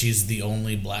 but she's the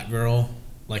only black girl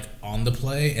like on the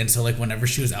play, and so like whenever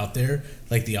she was out there,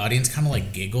 like the audience kind of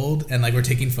like giggled, and like we're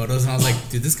taking photos, and I was like,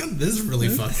 dude, this is really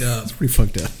fucked up. It's pretty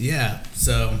fucked up. Yeah.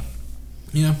 So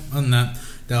yeah, other than that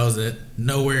was it.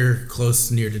 Nowhere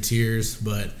close near to tears,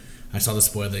 but I saw the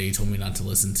spoiler that you told me not to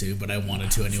listen to, but I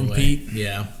wanted to anyway. From Pete?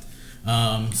 Yeah.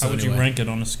 How would you rank it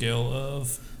on a scale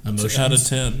of emotions? Out of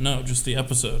 10? No, just the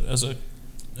episode as a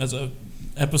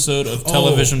episode of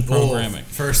television programming.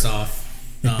 First off,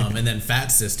 and then Fat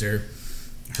Sister,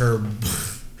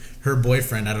 her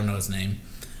boyfriend, I don't know his name.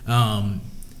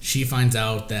 She finds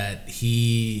out that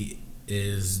he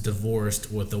is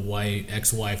divorced with a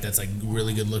ex-wife that's like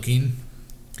really good looking,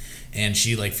 and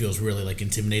she like feels really like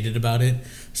intimidated about it.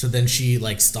 So then she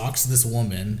like stalks this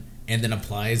woman and then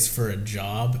applies for a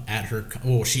job at her.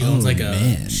 She owns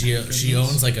she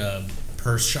owns like a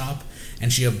purse shop,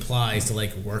 and she applies to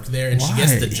like work there, and she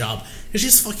gets the job. It's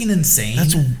just fucking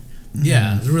insane.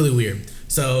 Yeah, it's really weird.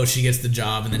 So she gets the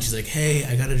job, and then she's like, "Hey,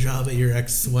 I got a job at your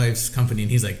ex-wife's company,"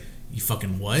 and he's like, "You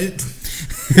fucking what?"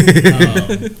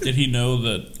 Did he know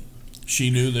that she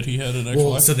knew that he had an ex-wife?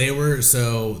 Well, so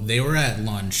they were at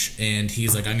lunch, and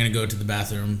he's like, "I'm gonna go to the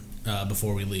bathroom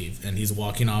before we leave," and he's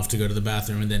walking off to go to the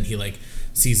bathroom, and then he like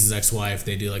sees his ex-wife.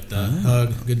 They do like the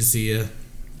hug, good to see you,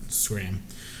 scram,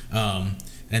 and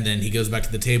then he goes back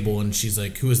to the table, and she's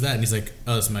like, "Who is that?" And he's like,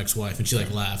 "Oh, it's my ex-wife," and she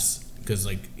like laughs because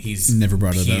like he's never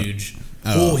brought it up. Huge.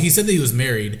 Well, he said that he was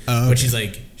married, but she's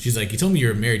like, "You told me you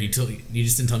were married. You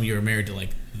just didn't tell me you were married to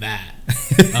like that."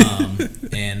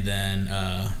 And then,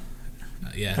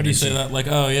 yeah. How do you say that? Like,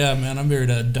 oh yeah, man, I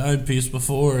married a dime piece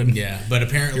before, and yeah, but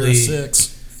apparently you're a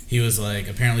 6. He was like,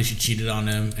 apparently she cheated on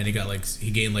him, and he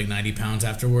gained like 90 pounds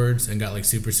afterwards, and got like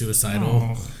super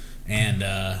suicidal. Oh. And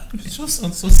it just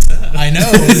sounds so sad. I know.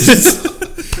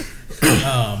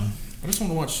 I just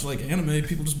want to watch like anime,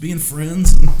 people just being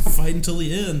friends and fight until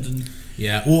the end. And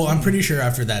yeah, well, I'm pretty sure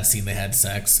after that scene they had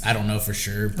sex. I don't know for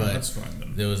sure, but that's fine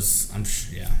then. There was,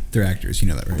 yeah. They're actors, you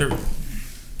know that, right?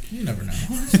 You never know.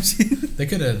 They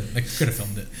could have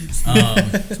filmed it.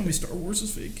 Tell me Star Wars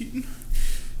is fake, Keaton.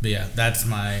 But yeah, that's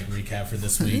my recap for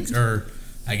this week, or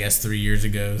I guess 3 years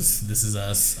ago's This Is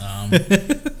Us.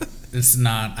 It's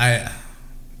not.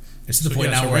 It's to the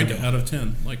point now where I go out of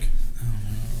 10, like.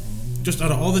 Just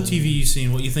out of all the TV you've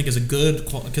seen, what you think is a good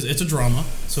because it's a drama,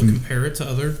 so compare it to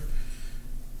other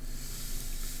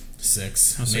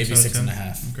 6, maybe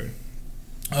 6.5. Okay.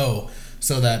 Oh,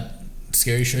 so that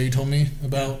scary show you told me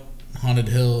about, Haunted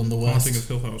Hill in the West. Haunting of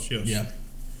Hill House, yes. Yeah.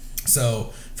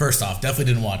 So first off, definitely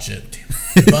didn't watch it,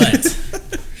 but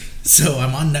so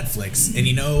I'm on Netflix, and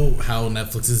you know how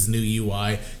Netflix's new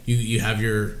UI, you have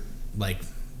your like,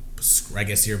 I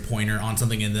guess your pointer on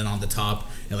something, and then on the top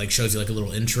it like shows you like a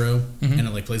little intro, and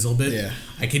it like plays a little bit. Yeah.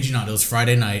 I kid you not, it was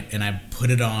Friday night, and I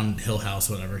put it on Hill House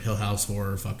Horror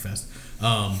Fuckfest.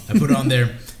 I put it on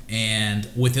there, and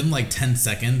within like 10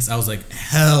 seconds, I was like,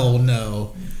 hell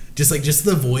no. Just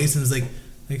the voice, and it's like,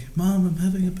 Mom, I'm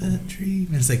having a bad dream.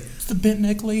 And it's like, it's the bent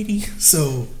neck lady.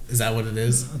 So is that what it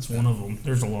is? That's one of them.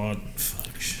 There's a lot. Fuck.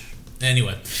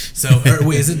 Anyway, so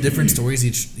wait, is it different stories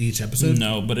each episode?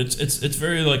 No, but it's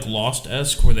very like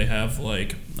Lost-esque, where they have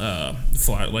like they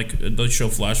show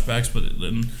flashbacks, but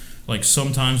then like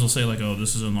sometimes they'll say like, oh,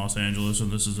 this is in Los Angeles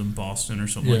and this is in Boston or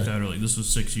something like that, or like this was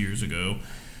 6 years ago.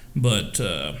 But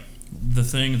the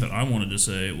thing that I wanted to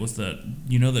say was that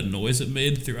that noise it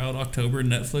made throughout October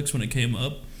Netflix when it came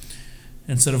up.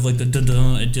 Instead of like the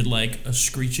dun-dun, it did like a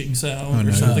screeching sound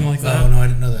or something like that. Oh no, I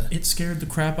didn't know that. It scared the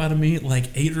crap out of me like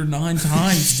 8 or 9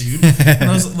 times, dude. And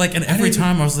I was like, and every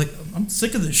time I was like, I'm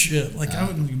sick of this shit. Like,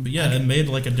 it made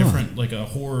like a different, like a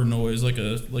horror noise, like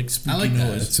a spooky like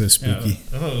noise. That's so spooky.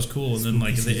 Yeah, I thought it was cool. And then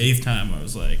like the 8th time, I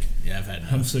was like, yeah,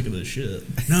 I'm sick of this shit.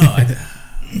 No,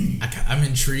 I'm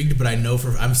intrigued, but I know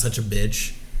I'm such a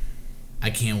bitch. I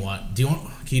can't watch. Do you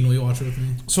want Keaton? Will you watch it with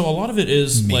me? So a lot of it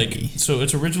is Maybe. so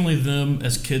it's originally them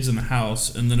as kids in the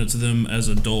house, and then it's them as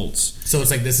adults. So it's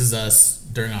like This Is Us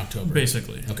during October,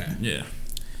 basically. Okay. Yeah.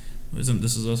 Isn't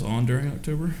This Is Us on during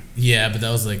October? Yeah, but that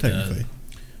was like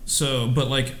So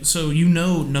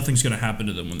nothing's gonna happen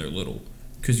to them when they're little,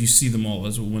 because you see them all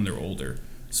as when they're older.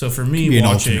 So for me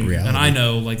watching, and I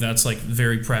know like that's like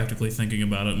very practically thinking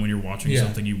about it. When you're watching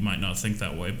something, you might not think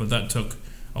that way, but that took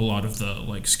a lot of the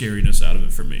like scariness out of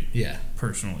it for me. Yeah.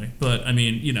 Personally. But I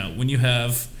mean, when you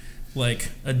have like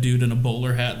a dude in a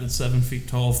bowler hat that's 7 feet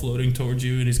tall floating towards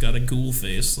you and he's got a ghoul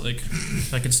face, like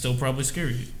that could still probably scare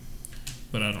you.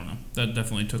 But I don't know. That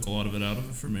definitely took a lot of it out of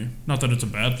it for me. Not that it's a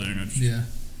bad thing. Yeah.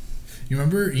 You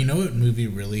remember, what movie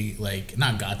really like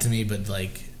not got to me, but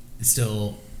like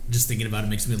still just thinking about it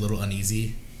makes me a little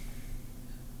uneasy?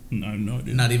 No, I have no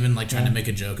idea. Not even like trying to make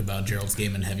a joke about Gerald's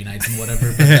Game and Heavy Nights and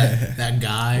whatever, but that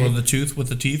guy. Well, the tooth with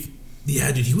the teeth? Yeah,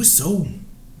 dude, he was so.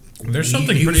 There's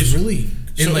something he pretty. Was really.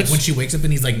 And so like when she wakes up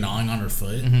and he's like gnawing on her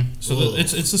foot. Mm-hmm. So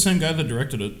it's the same guy that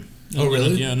directed it. Oh,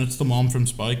 really? Yeah, and it's the mom from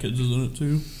Spy Kids, isn't it,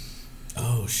 too?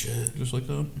 Oh shit! Just like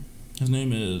that. His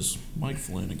name is Mike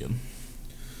Flanagan.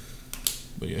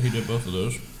 But yeah, he did both of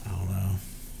those. I don't know.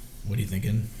 What are you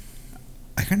thinking?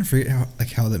 I kind of forget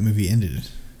how that movie ended.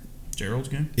 Gerald's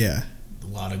Game? Yeah. A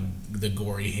lot of the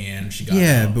gory hand she got.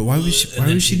 Yeah, but why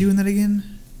was she doing that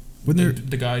again?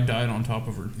 The guy died on top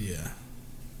of her. Yeah.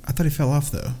 I thought he fell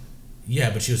off though.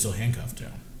 Yeah, but she was still handcuffed. Yeah.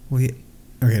 Well,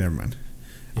 okay, never mind.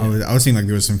 Yeah. I was thinking like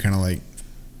there was some kind of like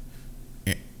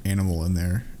animal in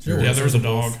there. Yeah, there was a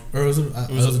dog. Or was it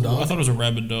a dog? I thought it was a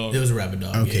rabid dog. It was a rabid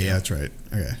dog. Okay, yeah, that's right.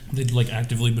 Okay. They'd like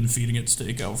actively been feeding it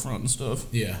steak out front and stuff.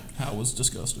 Yeah. Hal was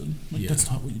disgusted. Like, that's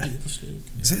not what you do with the steak.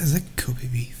 Is that Kobe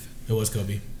beef? It was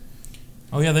Kobe.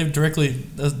 Oh yeah, they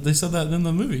said that in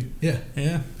the movie. Yeah.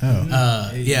 Yeah.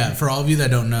 Oh. Yeah, for all of you that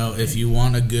don't know, if you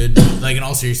want a good, like in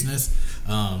all seriousness,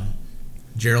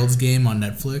 Gerald's Game on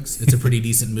Netflix, it's a pretty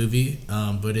decent movie.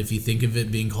 But if you think of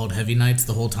it being called Heavy Nights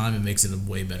the whole time, it makes it a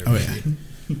way better movie.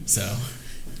 Yeah. So.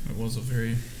 It was a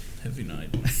very heavy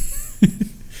night.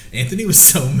 Anthony was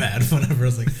so mad whenever I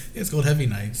was like, yeah, it's called Heavy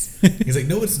Nights. He's like,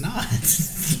 no, it's not.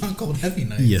 It's not called Heavy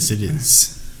Nights. Yes, it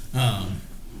is. But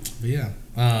yeah.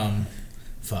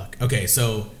 Fuck. Okay,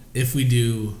 so if we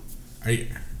do, are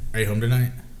you home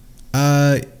tonight?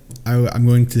 I'm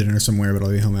going to dinner somewhere, but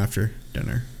I'll be home after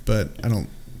dinner. But I don't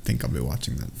think I'll be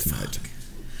watching that tonight. Fuck.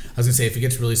 I was gonna say if it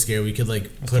gets really scary, we could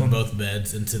like put both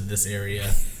beds into this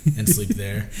area and sleep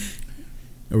there.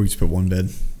 Or we just put one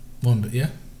bed. One bed, yeah.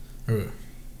 Or,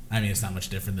 I mean, it's not much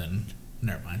different than.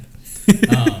 Never mind.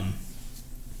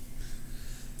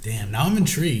 Damn. Now I'm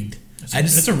intrigued.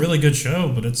 It's a really good show,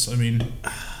 but it's. I mean.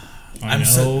 I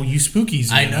know you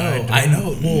spookies. I know.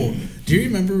 Well, do you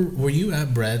remember? Were you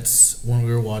at Brett's when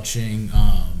we were watching?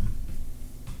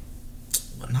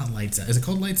 Not Lights Out. Is it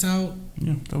called Lights Out?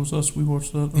 Yeah, that was us. We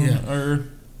watched that.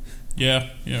 Yeah.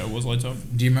 It was Lights Out.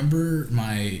 Do you remember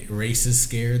my racist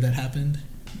scare that happened?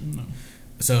 No.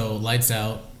 So Lights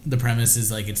Out. The premise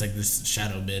is like it's like this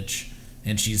shadow bitch,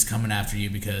 and she's coming after you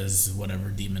because whatever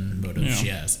demon motive she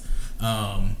has,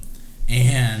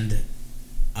 and.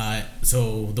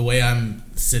 So the way I'm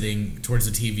sitting towards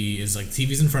the TV is like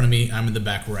TV's in front of me, I'm in the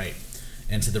back right,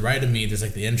 and to the right of me there's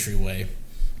like the entryway,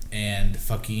 and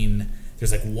fucking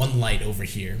there's like one light over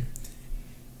here.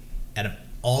 Out of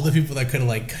all the people that could have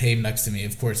like came next to me,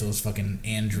 of course it was fucking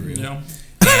Andrew. Yeah.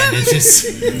 And it's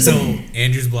just so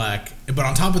Andrew's black, but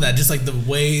on top of that, just like the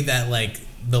way that like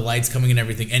the lights coming and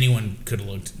everything, anyone could have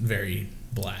looked very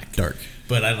black, dark.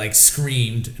 But I like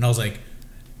screamed and I was like.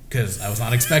 Because I was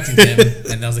not expecting him,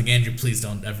 and I was like, Andrew, please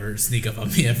don't ever sneak up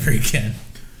on me ever again.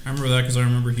 I remember that because I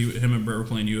remember him and Brett were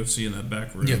playing UFC in that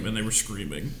back room, and they were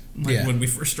screaming. Like when we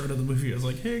first started the movie, I was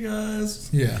like, hey guys.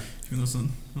 Yeah.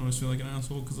 Listen, I always feel like an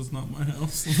asshole because it's not my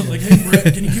house. Like, hey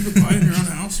Brett, can you keep it quiet in your own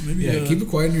house? Maybe. Yeah, keep it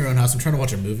quiet in your own house. I'm trying to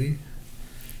watch a movie.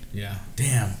 Yeah.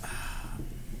 Damn.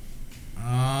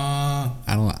 I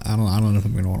don't know if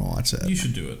I'm gonna want to watch that. You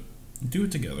should do it. Do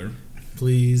it together.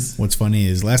 Please. What's funny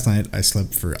is last night I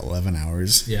slept for 11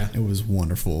 hours. Yeah. It was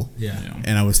wonderful. Yeah.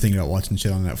 And I was thinking about watching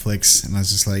shit on Netflix, and I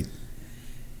was just like,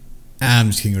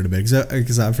 I'm just gonna go to bed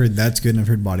because I've heard that's good, and I've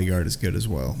heard Bodyguard is good as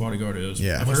well. Bodyguard is.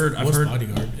 Yeah. I've heard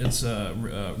Bodyguard? It's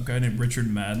a guy named Richard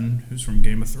Madden who's from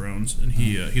Game of Thrones, and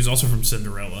he's also from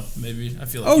Cinderella. Maybe I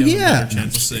feel like he has a better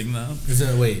chance of seeing that. Is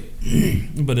that wait?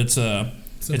 But it's a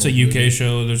UK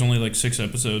show. There's only like 6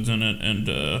 episodes in it,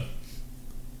 and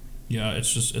yeah,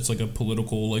 it's like a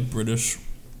political like British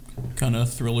kind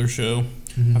of thriller show.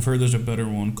 Mm-hmm. I've heard there's a better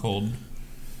one called.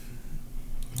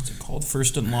 What's it called?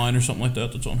 First in Line or something like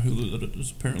that. That's on Hulu. That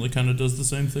it apparently kind of does the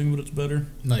same thing, but it's better.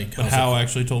 Like Hal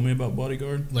actually told me about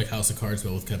Bodyguard. Like House of Cards,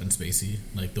 but with Kevin Spacey,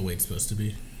 like the way it's supposed to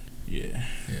be. Yeah.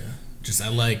 Yeah. Just I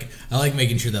like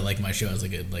making sure that like my show has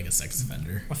like a sex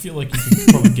offender. I feel like you can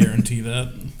probably guarantee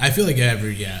that. I feel like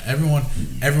everyone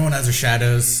has their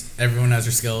shadows, everyone has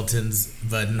their skeletons,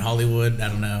 but in Hollywood, I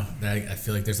don't know. I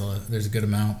feel like there's a good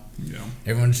amount. Yeah.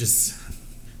 Everyone's just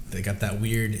they got that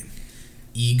weird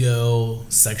ego,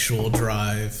 sexual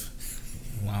drive.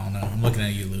 Well, I don't know. I'm looking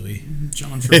at you, Louis.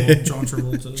 John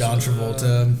Travolta. John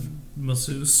Travolta.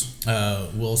 Masseuse.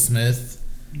 Will Smith.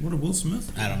 What a Will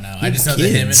Smith? I don't know. I just know that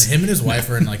him and his wife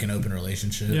are in like an open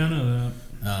relationship. Yeah, I know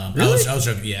that. Really? I was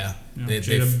joking. Yeah.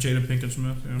 Jada Pinkett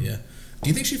Smith. Yeah. Do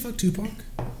you think she fucked Tupac?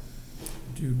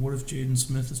 Dude, what if Jaden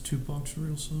Smith is Tupac's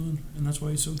real son, and that's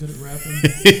why he's so good at rapping?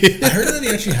 I heard that he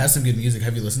actually has some good music.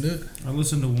 Have you listened to it? I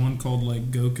listened to one called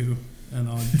like Goku, and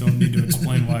I don't need to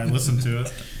explain why I listened to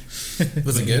it.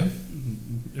 Was it good?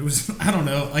 It was, I don't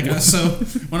know. Like, so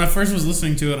when I first was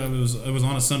listening to it, it was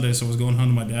on a Sunday, so I was going home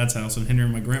to my dad's house, and Henry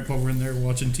and my grandpa were in there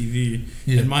watching TV.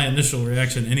 Yeah. And my initial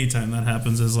reaction anytime that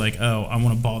happens is like, oh, I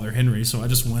want to bother Henry. So I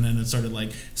just went in and started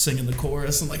like singing the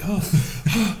chorus and like,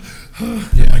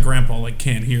 yeah. My grandpa like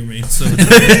can't hear me, so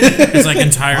it's like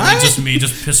entirely just me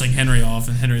just pissing Henry off,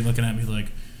 and Henry looking at me like,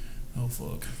 oh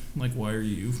fuck, like why are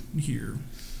you here?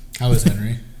 How is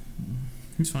Henry?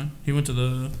 He's fine. He went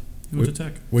to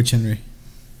Tech. Which Henry?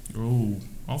 Oh,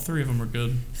 all three of them are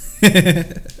good.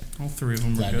 All three of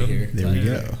them are good. There we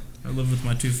go. I live with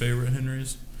my two favorite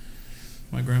Henrys.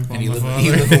 My grandpa and my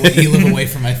father. You live away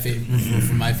from my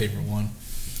favorite one.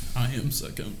 I am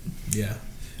second. Yeah.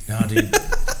 No, dude.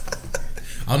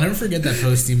 I'll never forget that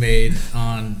post you made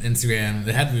on Instagram.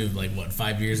 It had to be like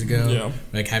 5 years ago. Yeah.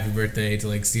 Like happy birthday to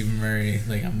like Stephen Murray.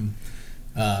 Like I'm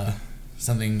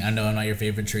something I know I'm not your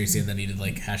favorite, Tracy, and then he did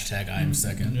like hashtag I am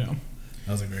second. Yeah.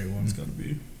 That was a great one. It's gotta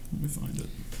be. Let me find it.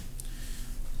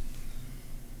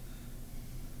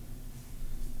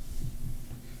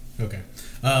 Okay.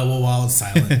 Well, while it's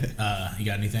silent, you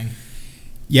got anything?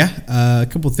 Yeah, a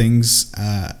couple things,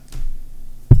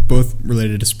 both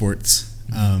related to sports.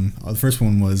 The first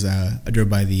one was I drove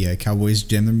by the Cowboys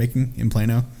gym they're making in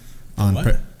Plano.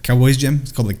 Cowboys gym.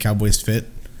 It's called the Cowboys Fit.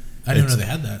 I didn't know they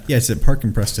had that. Yeah, it's at Park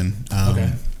in Preston.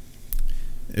 Okay.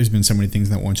 There's been so many things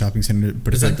in that one shopping center,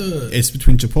 but it's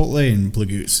between Chipotle and Blue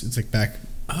Goose. It's like back.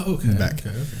 Oh, okay. Back.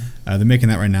 Okay. They're making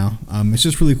that right now. It's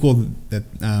just really cool that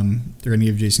they're going to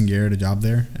give Jason Garrett a job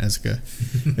there as like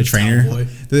a trainer.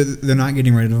 They're not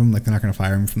getting rid of him. Like they're not going to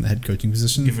fire him from the head coaching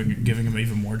position. Giving him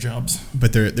even more jobs.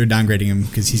 But they're downgrading him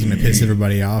because he's going to piss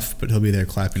everybody off. But he'll be there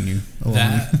clapping you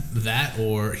along. That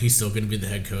or he's still going to be the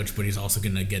head coach, but he's also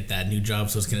going to get that new job,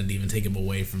 so it's going to even take him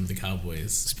away from the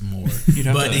Cowboys more.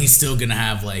 But he's still going to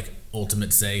have like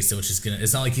ultimate say, so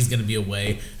it's not like he's gonna be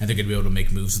away and they're gonna be able to make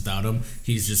moves without him.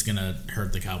 He's just gonna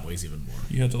hurt the Cowboys even more.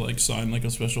 You have to like sign like a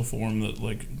special form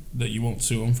that you won't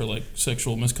sue him for like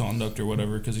sexual misconduct or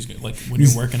whatever, because he's like when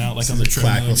you're working out like on the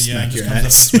treadmill, smack your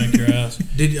ass.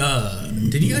 Did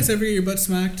you guys ever get your butt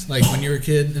smacked like when you were a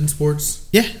kid in sports?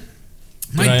 Yeah.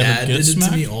 My dad did it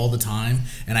to me all the time,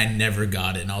 and I never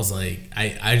got it, and I was like,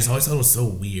 I just always thought it was so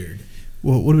weird.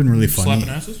 Well, it would have been really funny. Slapping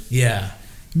asses? Yeah.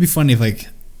 It'd be funny if like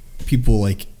people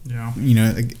like, you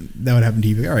know, like, that would happen to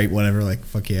you. Like, all right, whatever. Like,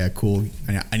 fuck yeah, cool.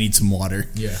 I need some water.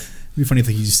 Yeah. It'd be funny if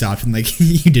like you just stopped and like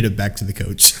you did it back to the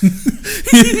coach.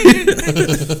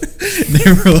 They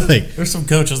were like, there's some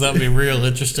coaches that would be real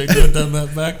interesting to have done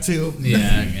that back to.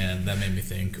 Yeah, that made me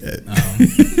think.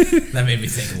 That made me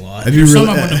think a lot. I wouldn't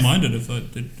have minded if I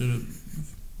did it.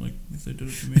 Like if they did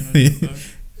it to me and I did it back.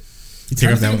 You take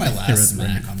off that my last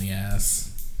smack on the ass.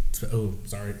 Oh,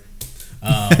 sorry.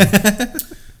 I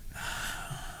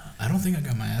don't think I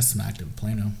got my ass smacked in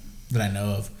Plano that I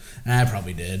know of. And I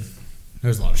probably did. There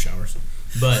was a lot of showers,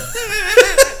 but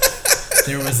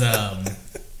there was I'm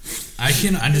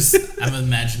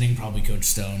imagining probably Coach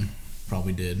Stone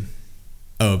probably did.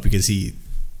 Oh, because he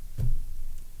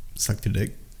sucked a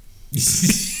dick.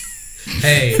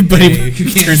 Hey, but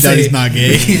he turns out he's not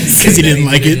gay because he didn't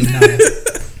like it.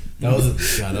 That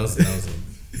was a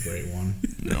great one.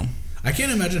 No. I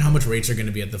can't imagine how much rates are going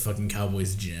to be at the fucking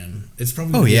Cowboys gym. It's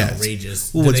probably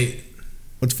outrageous. Well,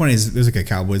 what's funny is there's like a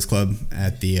Cowboys club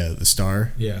at the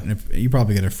Star. Yeah. And you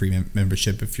probably get a free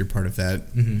membership if you're part of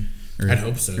that. Mm-hmm. I'd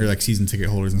hope so. Or like season ticket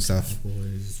holders and stuff.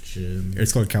 Cowboys gym.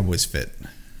 It's called Cowboys Fit.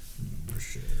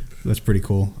 Membership. That's pretty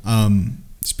cool.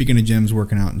 Speaking of gyms,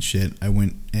 working out and shit, I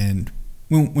went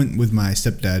with my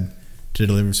stepdad to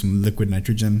deliver some liquid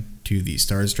nitrogen to the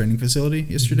Stars training facility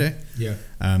yesterday. Yeah.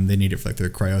 They need it for like their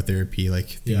cryotherapy, like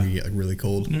thing where you get like really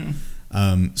cold. Yeah.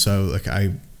 So like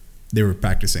they were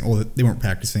practicing. Well, they weren't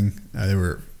practicing.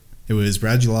 It was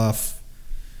Radulov,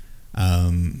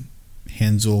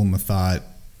 Hansel, Mathot,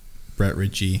 Brett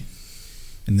Ritchie,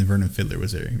 and then Vernon Fiddler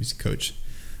was there. He was a coach.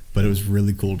 But it was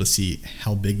really cool to see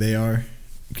how big they are,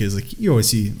 because like you always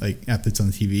see like athletes on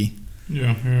TV.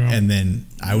 Yeah. And then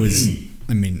I was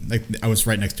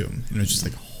right next to him, and it was just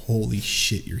like, holy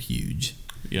shit, you're huge.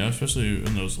 Yeah, especially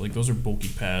in those are bulky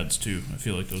pads too. I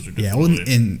feel like those are different.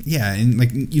 And like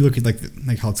you look at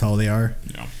like how tall they are.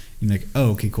 Yeah. You're like,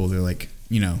 oh, okay, cool. They're like,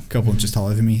 you know, a couple inches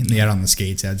taller than me, and they add on the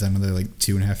skates, adds another like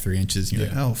 2.5, 3 inches. And you're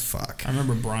like, oh fuck. I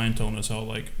remember Brian telling us how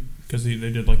like, because they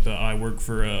did like the I work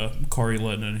for Kari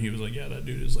Letton, and he was like, yeah, that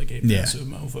dude is like a massive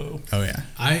mofo. Oh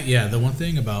yeah. The one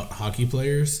thing about hockey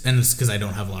players, and it's because I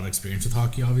don't have a lot of experience with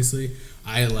hockey, obviously.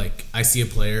 I see a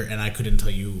player and I couldn't tell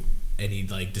you any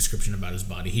like description about his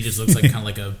body. He just looks like kind of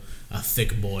like a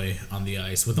thick boy on the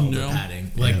ice with all the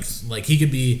padding. Like he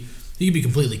could be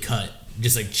completely cut,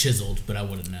 just like chiseled, but I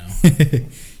wouldn't know.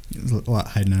 There's a lot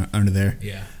hiding under there.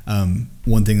 Yeah.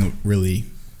 One thing that really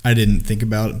I didn't think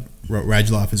about,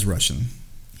 Radulov is Russian.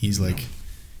 He's like,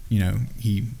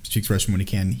 he speaks Russian when he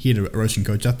can. He had a Russian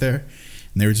coach out there,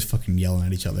 and they were just fucking yelling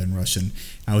at each other in Russian.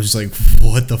 I was just like,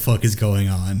 what the fuck is going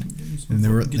on? And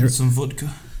there were some vodka.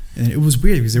 And it was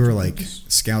weird because there were like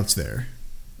scouts there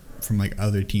from like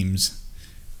other teams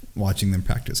watching them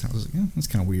practice. And I was like, that's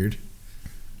kind of weird.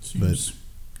 Seems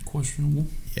questionable.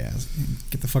 Yeah,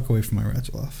 get the fuck away from my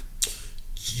Radulov.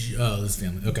 Oh, this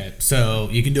family. Okay, so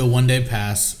you can do a 1-day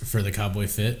pass for the Cowboy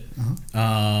Fit.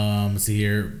 Let's see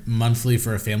here, monthly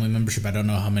for a family membership. I don't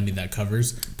know how many that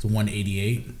covers. It's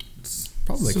 $188. It's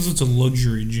probably says it's a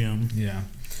luxury gym. Yeah.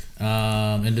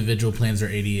 Individual plans are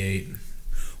 $88.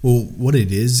 Well, what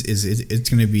it is it's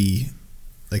going to be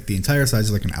like the entire size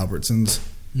of like an Albertsons.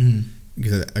 Mm-hmm.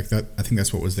 Because I think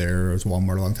that's what was there. It was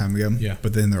Walmart a long time ago. Yeah.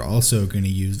 But then they're also going to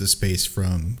use the space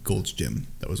from Gold's Gym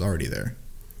that was already there.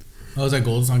 Oh, is that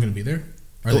Gold's not going to be there?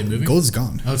 Are they moving? Gold's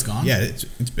gone. Oh, it's gone? Yeah,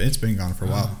 it's been gone for a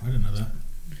while. I didn't know that.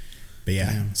 But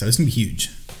yeah, so it's going to be huge.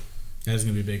 That is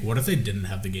going to be big. What if they didn't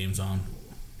have the games on?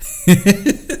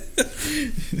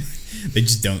 They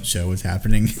just don't show what's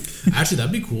happening. Actually,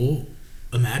 that'd be cool.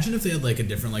 Imagine if they had like a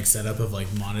different like setup of like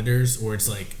monitors, or it's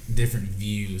like different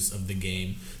views of the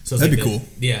game. So it's that'd like be cool.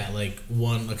 Yeah, like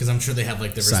one, because I'm sure they have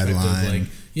like the respective sideline,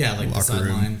 like the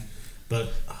sideline.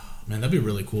 But man, that'd be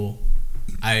really cool.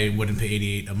 I wouldn't pay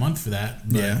 $88 a month for that.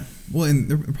 But yeah. Well, and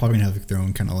they're probably gonna have like their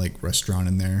own kind of like restaurant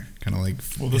in there, kind of like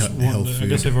health food. I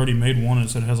guess they've already made one. It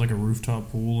said it has like a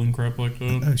rooftop pool and crap like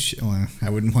that. Oh shit! Well, I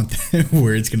wouldn't want that.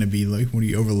 Where it's gonna be like when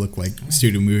you overlook like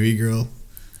Studio Movie Girl.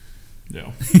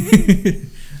 Yeah.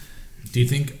 Do you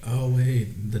think? Oh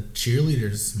wait, the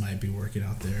cheerleaders might be working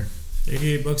out there.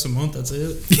 $88 a month. That's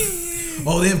it.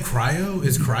 Oh, they have cryo.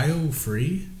 Is cryo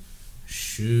free?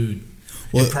 Shoot.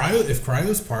 Well, if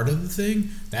cryo's part of the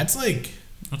thing, that's like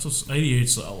that's 88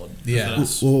 solid. Yeah.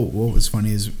 Well, what was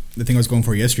funny is the thing I was going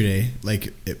for yesterday.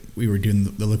 Like we were doing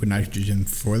the liquid nitrogen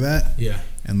for that. Yeah.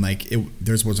 And like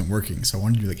theirs wasn't working, so I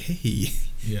wanted to be like, hey,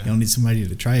 yeah, you don't need somebody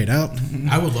to try it out.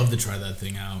 I would love to try that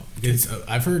thing out.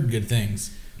 I've heard good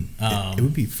things. It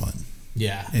would be fun.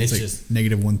 Yeah, it's like just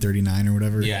negative 139 or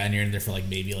whatever. Yeah, and you're in there for like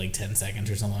maybe like 10 seconds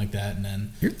or something like that, and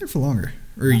then you're in there for longer.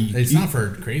 Or it's not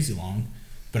for crazy long,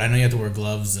 but I know you have to wear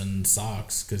gloves and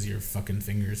socks because your fucking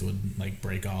fingers would like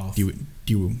break off. Do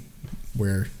you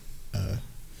wear?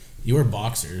 You wear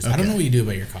boxers. Okay. I don't know what you do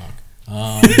about your cock.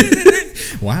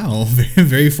 Wow, very,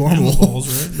 very formal.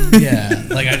 Balls, right? Yeah, I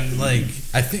think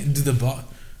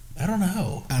I don't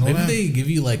know. Maybe they give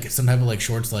you like some type of like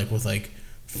shorts like with like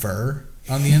fur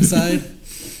on the inside.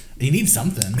 You need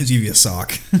something. They give you a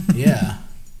sock. Yeah,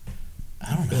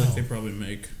 I don't know. I feel like they probably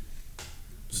make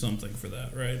something for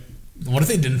that, right? What if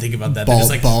they didn't think about that? Ball, just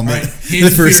like, ball, right,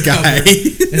 the first guy,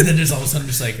 and then just all of a sudden,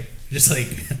 just like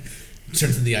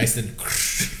turns to the ice, then.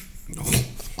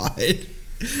 What?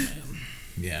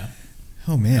 Yeah.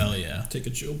 Oh man. Hell yeah. Take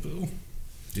a chill pill,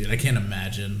 dude. I can't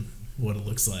imagine what it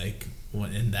looks like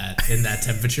in that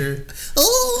temperature.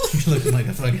 Oh, you're looking like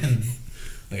a fucking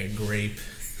like a grape.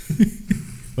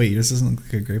 Wait, yours doesn't look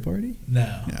like a grape already?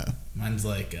 No. No. Mine's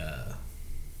like I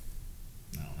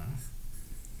don't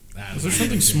know. Is there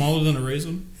something smaller than a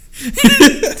raisin?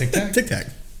 Tic Tac. Tic Tac.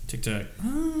 Tic Tac.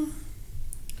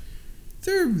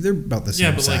 They're about the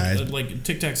same size. Yeah, but like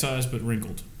Tic Tac size, but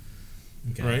wrinkled.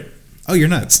 Okay. Right. Oh, you're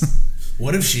nuts.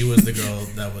 What if she was the girl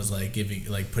that was like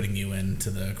putting you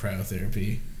into the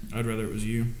cryotherapy? I'd rather it was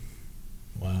you.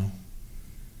 Wow.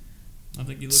 I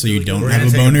think you look. So really you don't good.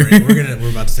 have a boner? We're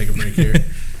about to take a break here.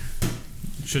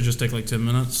 Should just take like 10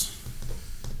 minutes.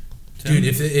 10? Dude,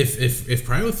 if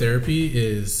cryotherapy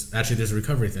is actually there's a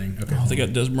recovery thing. Okay. They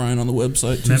got Des Bryant on the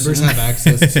website. Members have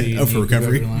access to for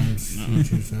recovery.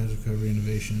 Recovery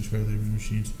innovations, cryotherapy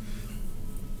machines.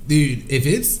 Dude, if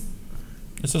it's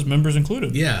it says members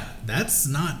included. Yeah, that's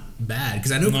not bad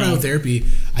because I know cryotherapy.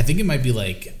 I think it might be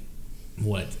like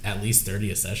at least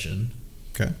 30 a session.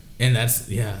 Okay. And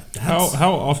that's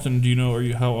how often do you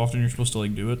know? How often you're supposed to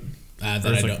like do it?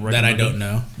 That I don't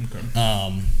know. Okay.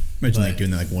 Imagine like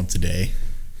doing that like once a day.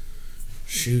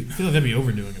 Shoot, I feel like that'd be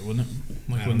overdoing it, wouldn't it?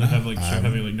 Like wouldn't that have like start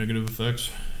having like negative effects?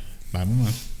 I don't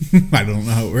know. I don't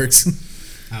know how it works.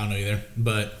 I don't know either,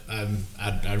 but I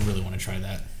really want to try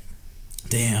that.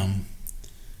 Damn,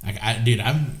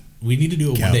 we need to do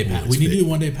a 1 day pass. We need to do a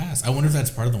 1 day pass. I wonder if that's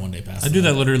part of the 1 day pass. I do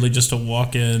that literally just to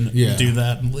walk in, do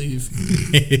that, and leave.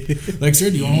 Like, sir,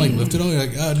 do you want to like lift it all? You're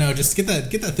like, oh no, just get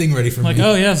that thing ready for me. Like,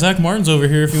 oh yeah, Zach Martin's over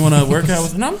here if you want to work out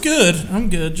with. And I'm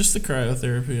good. Just the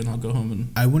cryotherapy, and I'll go home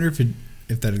and. I wonder if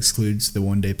if that excludes the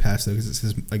 1 day pass though, because it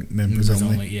says like members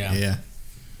only. Yeah.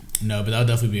 No, but that would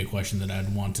definitely be a question that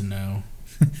I'd want to know.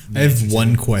 I have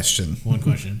one question. One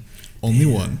question. Only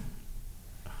one.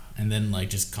 And then like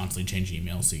just constantly change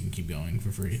emails so you can keep going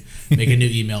for free. Make a new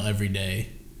email every day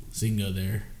so you can go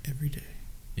there every day.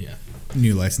 Yeah.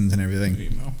 New license and everything. New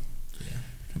email. Yeah.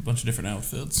 A bunch of different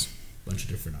outfits.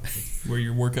 Wear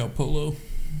your workout polo.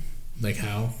 Like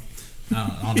how?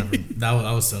 I'll never.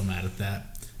 I was so mad at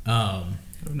that.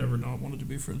 I've never not wanted to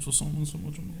be friends with someone so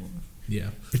much in my life. Yeah.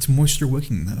 It's moisture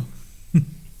wicking though.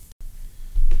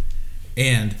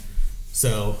 And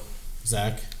so,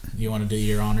 Zach, you want to do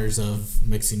your honors of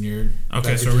mixing your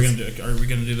okay, beverages? So are we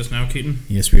gonna do this now, Keaton?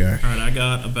 Yes, we are. All right, I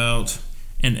got about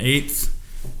 1/8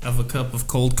 of a cup of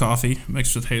cold coffee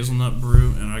mixed with hazelnut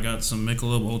brew, and I got some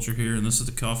Michelob Ultra here, and this is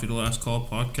the Coffee to Last Call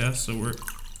podcast, so we're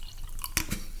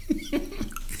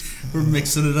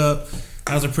mixing it up.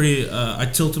 That was a pretty I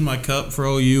tilted my cup for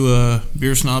all you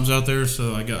beer snobs out there,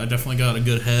 so I definitely got a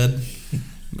good head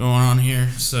going on here.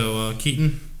 So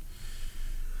Keaton,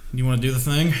 you want to do the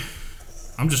thing?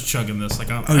 I'm just chugging this. Like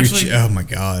I'm oh my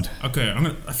god. Okay,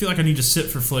 I feel like I need to sit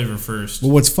for flavor first.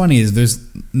 Well, what's funny is there's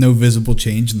no visible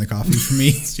change in the coffee for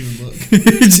me. Look.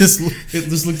 it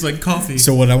just looks like coffee.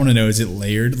 So what I want to know is it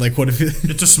layered? Like what if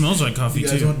it just smells like coffee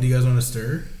too? Do you guys want to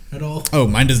stir at all? Oh,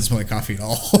 mine doesn't smell like coffee at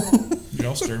all.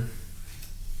 Y'all stir.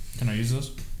 Can I use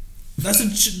this? That's a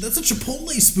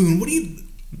Chipotle spoon. What do you?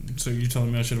 So you're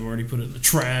telling me I should have already put it in the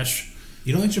trash?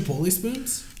 You don't like Chipotle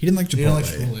spoons? He didn't like Chipotle. You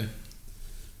don't like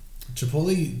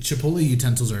Chipotle. Chipotle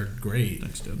utensils are great.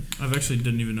 Thanks, dude. I've actually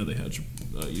didn't even know they had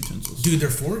utensils. Dude,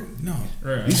 they're no.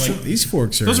 Right, these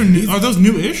forks are. Those are those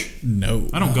new-ish? No,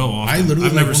 I don't go often.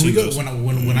 I've never seen those. When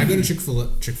I go to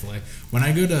Chick-fil-A, when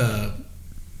I go to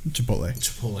Chipotle,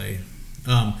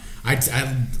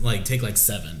 I like take like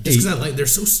 7 just because they're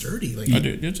so sturdy. Like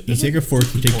you take a fork,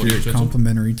 you take your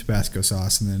complimentary Tabasco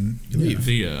sauce, and then you leave.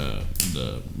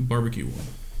 The barbecue one.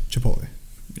 Chipotle.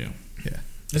 Yeah.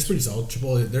 That's pretty solid.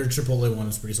 Their Chipotle one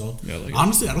is pretty solid. Yeah,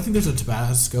 honestly, I don't think there's a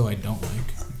Tabasco I don't like.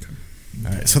 Okay.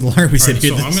 All right, so the longer we sit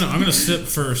here, so I'm gonna sip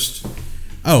first.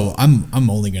 Oh, I'm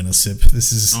only gonna sip.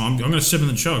 This is. Oh, I'm gonna sip in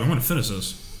the chug. I'm gonna finish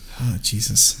this. Oh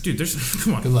Jesus, dude,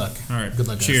 come on. Good luck. All right, good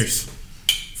luck. Guys. Cheers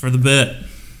for the bet.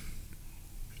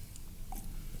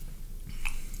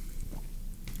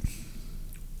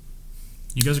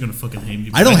 You guys are gonna fucking hate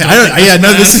me. I don't. Yeah,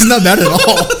 no, this is not bad at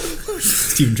all.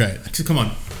 Steven, try it. Come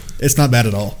on. It's not bad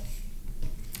at all.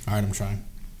 All right, I'm trying.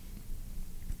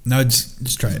 No,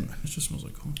 just try it. It just smells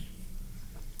like coffee.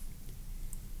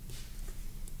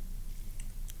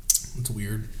 It's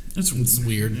weird. It's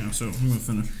weird. Yeah, so I'm gonna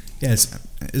finish. Yeah,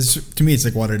 it's to me it's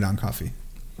like watered down coffee.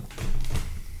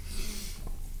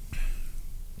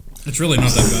 It's really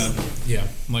not that bad. Yeah.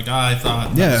 Like I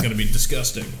thought that was gonna be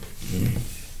disgusting.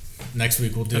 Next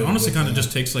week we'll do. It honestly kind of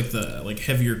just takes like the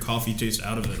heavier coffee taste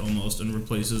out of it almost and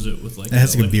replaces it with like. It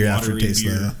has like a beer aftertaste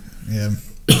though. Yeah.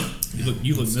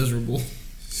 You look miserable.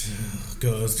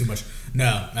 Goes too much.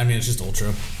 No, I mean it's just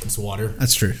Ultra. It's water.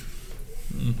 That's true.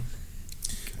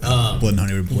 Blood and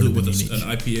honey would we'll do it with an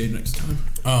IPA next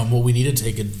time. What we need to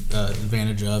take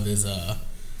advantage of is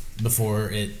before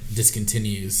it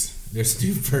discontinues. There's a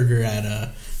new burger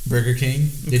at Burger King.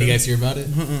 Did you guys hear about it?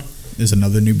 There's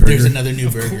another new burger. There's another new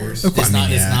burger. It's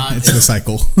a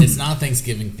cycle. It's not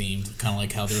Thanksgiving themed, kind of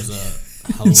like how there's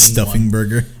a Halloween stuffing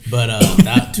burger. But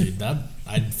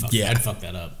I'd fuck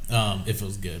that up if it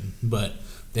was good. But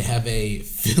they have a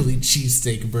Philly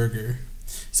cheesesteak burger,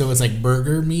 so it's like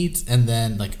burger meat and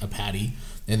then like a patty,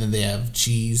 and then they have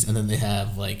cheese, and then they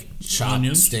have like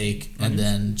chopped steak, and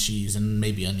then cheese and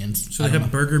maybe onions. So they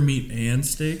have burger meat and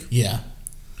steak. Yeah,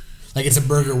 like it's a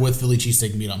burger with Philly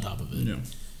cheesesteak meat on top of it. Yeah.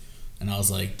 And I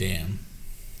was like, damn.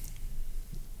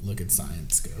 Look at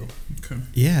science go. Okay.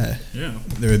 Yeah. Yeah.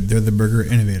 They're the burger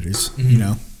innovators, you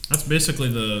know. That's basically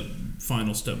the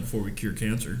final step before we cure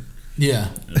cancer. Yeah.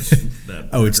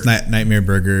 It's Nightmare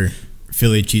Burger,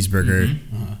 Philly cheeseburger,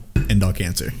 end all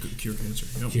cancer. Cure cancer.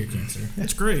 Yep. Cure cancer.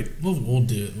 That's great. We'll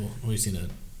do it. We've seen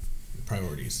the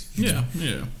priorities. Yeah.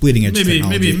 Bleeding edge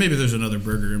technology. Maybe there's another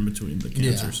burger in between the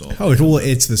cancer solved. Oh,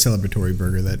 it's the celebratory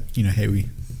burger that, hey,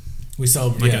 we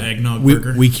celebrate like an eggnog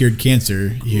burger. We cured cancer.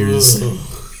 Here's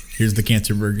the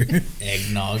cancer burger.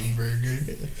 Eggnog burger.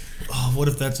 Oh, what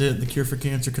if that's it? The cure for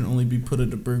cancer can only be put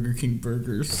into Burger King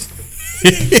burgers.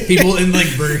 People in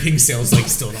like Burger King sales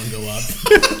still don't go up.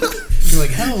 You're like,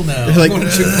 hell no. They're like, I'm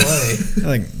going to Chick-fil-A. They're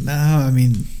like, no, I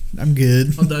mean, I'm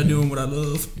good. I'll die doing what I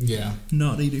love. Yeah.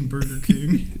 Not eating Burger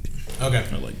King. Okay.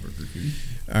 I like Burger King.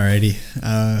 Alrighty.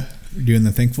 We're doing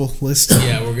the thankful list.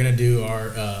 Yeah, we're gonna do our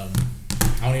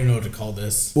I don't even know what to call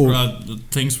this. Well, the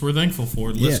things we're thankful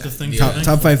for. List of things.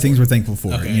 Top 5 things we're thankful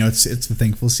for. Okay. It's the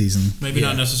thankful season. Maybe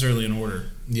not necessarily in order.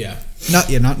 Yeah. Not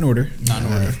in order. Not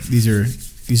in order.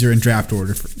 These are in draft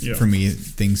order for me.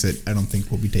 Things that I don't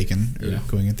think will be taken or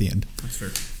going at the end. That's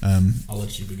fair. I'll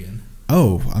let you begin.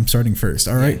 Oh, I'm starting first.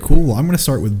 All right, cool. Well, I'm going to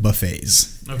start with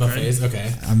buffets. Okay. Buffets,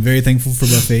 okay. I'm very thankful for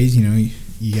buffets.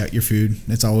 You got your food.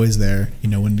 It's always there. You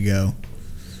know when to go.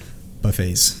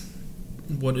 Buffets.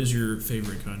 What is your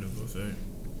favorite kind of buffet?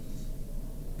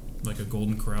 Like a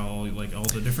Golden Corral, like all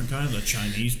the different kinds? A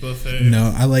Chinese buffet?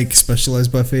 No, I like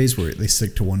specialized buffets where they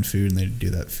stick to one food and they do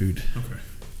that food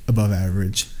above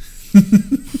average. Okay.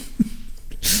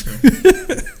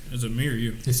 Is it me or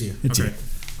you? It's you. It's you.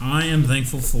 I am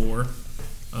thankful for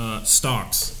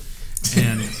stocks.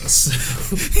 And so,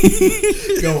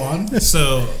 go on.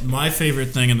 So my favorite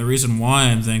thing, and the reason why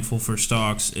I'm thankful for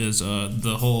stocks, is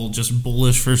the whole just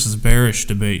bullish versus bearish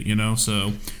debate.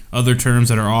 So other terms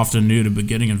that are often new to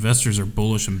beginning investors are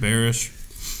bullish and bearish.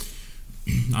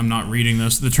 I'm not reading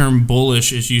this. The term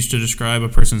bullish is used to describe a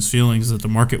person's feelings that the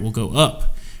market will go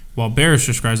up, while bearish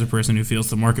describes a person who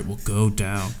feels the market will go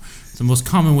down. The most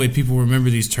common way people remember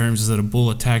these terms is that a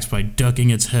bull attacks by ducking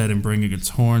its head and bringing its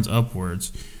horns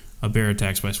upwards. A bear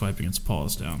attacks by swiping its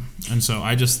paws down. And so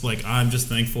I'm just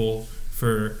thankful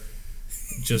for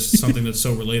just something that's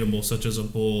so relatable, such as a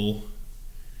bull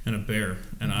and a bear.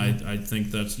 And I think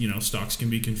that's, stocks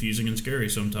can be confusing and scary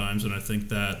sometimes. And I think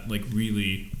that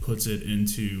really puts it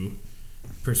into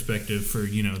perspective for,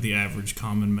 the average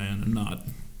common man and not.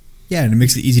 Yeah, and it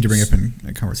makes it easy to bring up in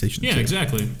a conversation. Yeah, too.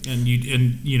 exactly. And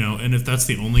and if that's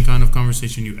the only kind of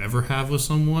conversation you ever have with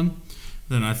someone,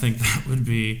 then I think that would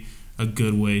be a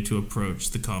good way to approach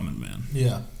the common man.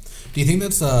 Yeah. Do you think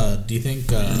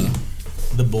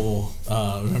the bull,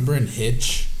 remember in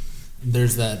Hitch,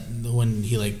 there's that when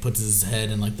he puts his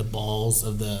head in the balls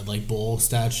of the bull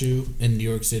statue in New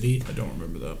York City? I don't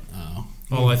remember that. Oh.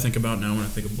 All I think about now when I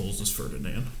think of bulls is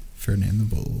Ferdinand. Ferdinand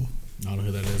the Bull. I don't know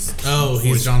who that is. Oh,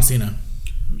 he's John Cena.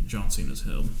 I mean, John Cena's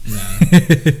him.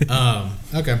 Yeah.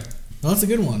 Okay. Well, that's a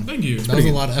good one. Thank you. That was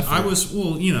a lot of effort. I was,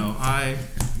 you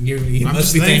I'm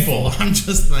just thankful. I'm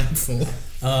just thankful.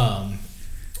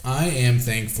 I am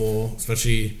thankful,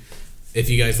 especially if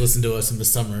you guys listen to us in the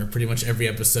summer. Pretty much every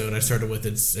episode I started with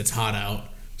it's hot out,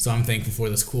 so I'm thankful for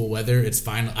this cool weather. It's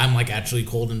fine. I'm actually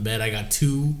cold in bed. I got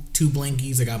two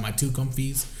blankies. I got my two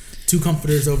comfies, 2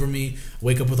 comforters over me.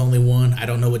 Wake up with only one. I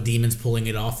don't know what demon's pulling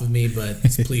it off of me, but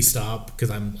please stop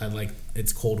because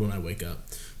it's cold when I wake up.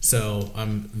 So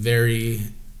I'm very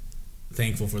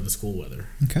thankful for this cool weather.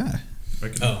 Okay.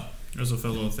 As a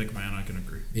fellow thick man, I can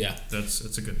agree. Yeah.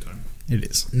 It's a good time. It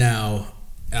is. Now,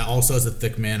 also as a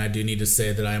thick man, I do need to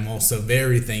say that I am also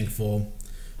very thankful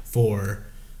for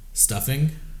stuffing.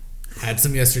 Had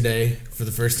some yesterday for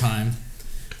the first time.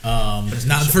 Not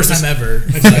the first time ever.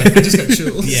 I just got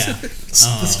chills. Yeah.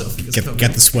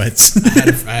 Get the sweats.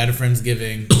 I had a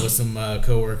Friendsgiving with some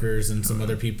coworkers and some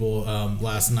other people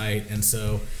last night, and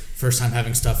so first time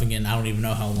having stuffing in I don't even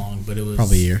know how long, but it was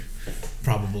probably a year.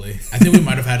 Probably. I think we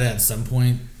might have had it at some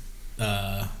point.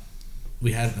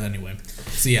 We had it anyway.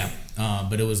 So yeah,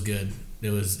 but it was good. It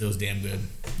was damn good,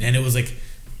 and it was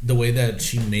the way that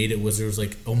she made it was there was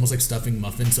almost stuffing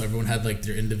muffins, so everyone had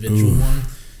their individual one.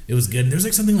 It was good. And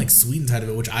there's something sweet inside of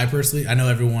it, which I know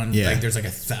everyone there's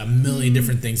a million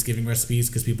different Thanksgiving recipes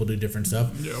because people do different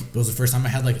stuff. Yeah. But it was the first time I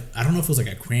had I don't know if it was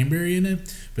a cranberry in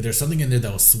it, but there's something in there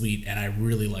that was sweet and I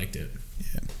really liked it.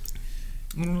 Yeah.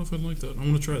 I don't know if I'd like that. I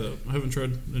want to try that. I haven't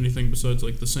tried anything besides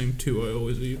the same 2 I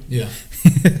always eat. Yeah.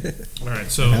 All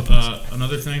right. So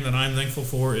another thing that I'm thankful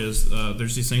for is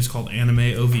there's these things called anime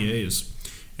OVAs.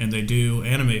 And they do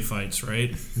anime fights,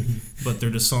 right? But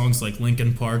they're just songs like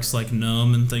Linkin Park's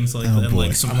Numb and things like that. Boy.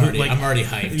 And some I'm already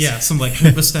hyped. Yeah, some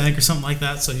Hoobastank or something like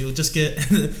that. So you'll just get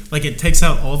it takes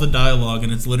out all the dialogue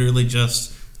and it's literally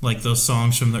just those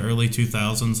songs from the early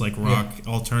 2000s, rock,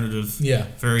 alternative,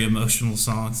 very emotional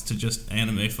songs to just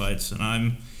anime fights. And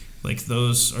I'm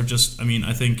those are just. I mean,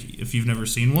 I think if you've never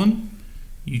seen one,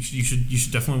 you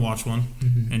should definitely watch one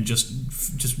and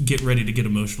just get ready to get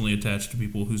emotionally attached to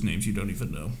people whose names you don't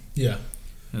even know. Yeah.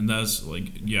 And that's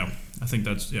I think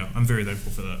that's I'm very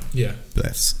thankful for that. Yeah.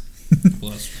 Bless.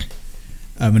 Bless.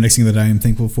 The next thing that I am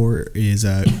thankful for is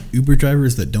Uber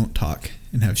drivers that don't talk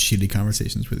and have shitty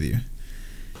conversations with you.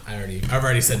 I've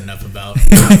already said enough about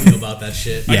how I feel about that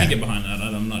shit. I can get behind that.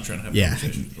 I'm not trying to have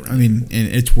conversations. I mean, and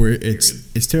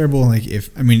it's terrible.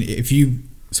 If you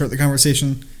start the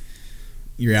conversation,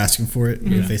 you're asking for it.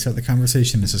 If they start the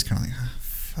conversation, it's just kind of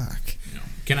fuck.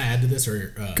 Can I add to this,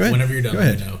 or go ahead. Whenever you're done,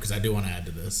 let me know because I do want to add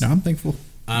to this. No, I'm thankful.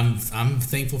 I'm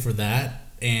thankful for that,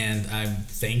 and I'm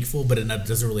thankful, but it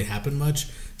doesn't really happen much.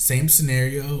 Same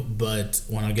scenario, but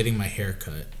when I'm getting my hair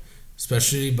cut,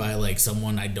 especially by like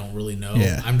someone I don't really know,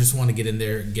 I just want to get in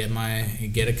there, get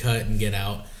a cut, and get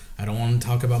out. I don't want to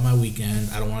talk about my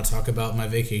weekend. I don't want to talk about my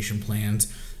vacation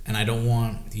plans. And I don't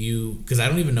want you, because I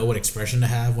don't even know what expression to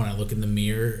have when I look in the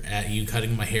mirror at you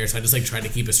cutting my hair. So I just like try to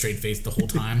keep a straight face the whole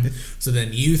time. So then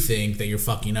you think that you're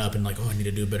fucking up and like, oh, I need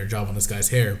to do a better job on this guy's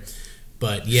hair.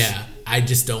 But yeah, I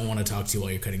just don't want to talk to you while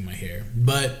you're cutting my hair.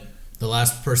 But the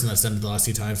last person that's done it the last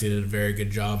 2 times, he did a very good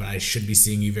job, and I should be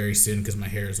seeing you very soon because my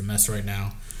hair is a mess right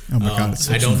now. Oh my god!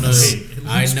 I don't know.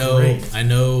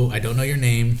 I don't know your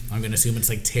name. I'm gonna assume it's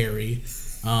like Terry.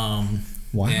 Wow.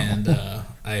 And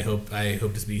I hope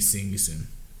to be seeing you soon.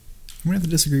 I'm gonna have to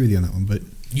disagree with you on that one, but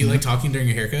you like talking during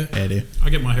your haircut? Yeah, I do. I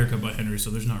get my haircut by Henry, so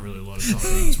there's not really a lot of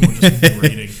talking. It's more just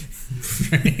berating.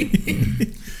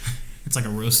 It's like a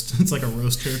roast. It's like a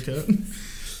roast haircut.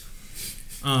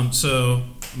 So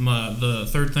the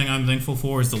third thing I'm thankful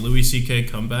for is the Louis C.K.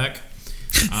 comeback.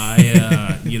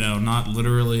 I not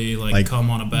literally like come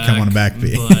on a back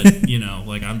but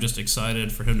like I'm just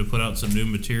excited for him to put out some new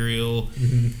material.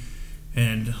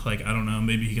 And like I don't know,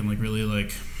 maybe he can like really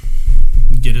like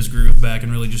get his groove back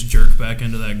and really just jerk back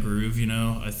into that groove.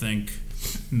 I think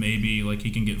maybe like he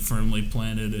can get firmly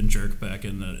planted and jerk back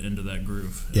into that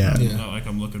groove. Like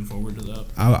I'm looking forward to that.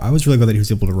 I was really glad that he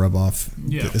was able to rub off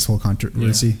this whole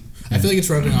controversy. I feel like it's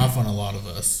rubbing off on a lot of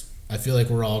us. I feel like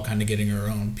we're all kind of getting our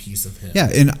own piece of him. Yeah,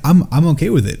 and I'm okay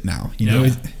with it now.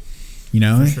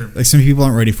 For sure. Like some people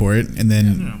aren't ready for it, and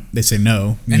then they say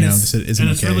no. This isn't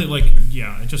okay. It's really like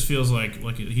it just feels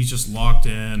like he's just locked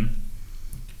in,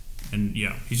 and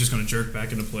he's just gonna jerk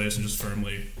back into place and just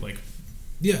firmly like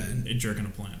jerk into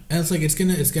plan. And it's like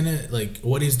it's gonna like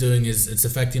what he's doing is it's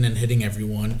affecting and hitting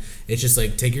everyone. It's just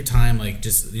like take your time, like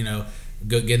just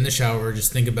go get in the shower,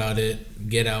 just think about it,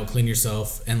 get out, clean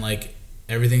yourself, and like.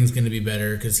 Everything's going to be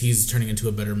better because he's turning into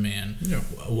a better man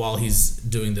while he's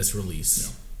doing this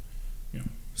release. Yeah.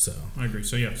 So I agree.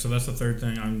 So that's the third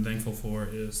thing I'm thankful for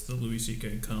is the Louis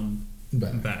C.K. come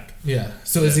back. Yeah.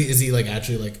 So is he like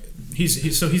actually like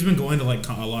he's been going to like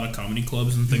a lot of comedy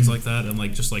clubs and things like that, and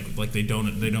like just like they don't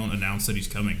announce that he's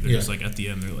coming. They're just like at the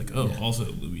end they're like, also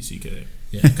Louis C.K.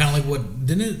 Yeah, kind of like what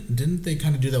didn't they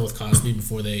kind of do that with Cosby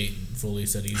before they fully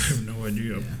said he's... I have no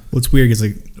idea. Yeah. Well, it's weird because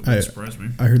like it wouldn't surprise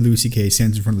me. I heard Louis C.K.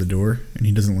 stands in front of the door and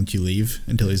he doesn't let you leave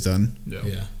until he's done.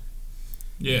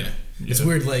 Yeah. It's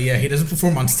weird. Like he doesn't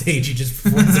perform on stage; he just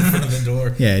performs in front of the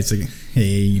door. Yeah, it's like, hey,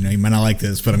 you might not like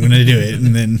this, but I'm gonna do it,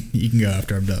 and then you can go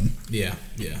after I'm done. Yeah.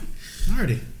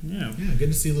 Alrighty. Yeah. Good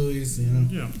to see Louis.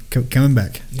 Yeah. Coming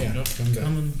back. Yeah.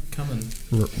 Coming.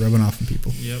 Rubbing off on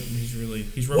people. Yep. He's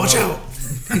rubbing Watch out!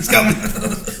 He's coming.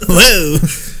 Whoa.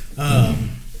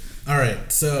 All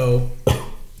right. So,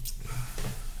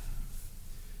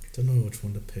 don't know which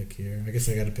one to pick here. I guess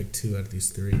I got to pick 2 out of these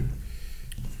 3.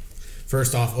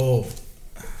 First off,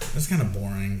 that's kind of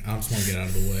boring. I just want to get out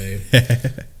of the way.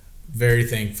 Very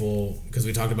thankful because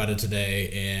we talked about it today,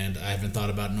 and I haven't thought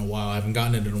about it in a while. I haven't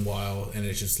gotten it in a while, and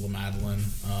it's just La Madeleine.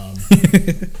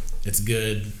 It's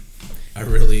good. I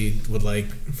really would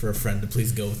like for a friend to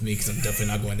please go with me because I'm definitely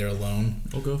not going there alone.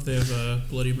 I'll go if they have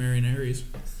Bloody Mary and Harry's.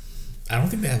 I don't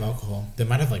think they have alcohol. They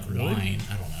might have like wine.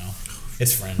 I don't know.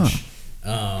 It's French.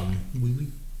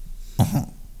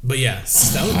 But yeah,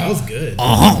 that was good.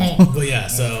 But yeah,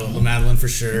 so La Madeleine for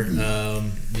sure.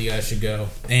 You guys should go.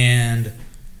 And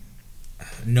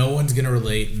no one's gonna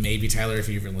relate. Maybe Tyler, if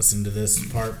you even listen to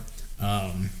this part.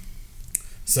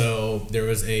 So there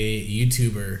was a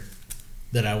YouTuber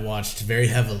that I watched very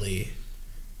heavily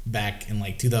back in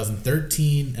like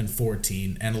 2013 and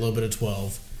 14 and a little bit of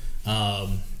 12.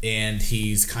 And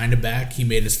he's kind of back. He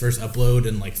made his first upload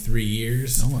in like 3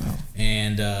 years. Oh wow!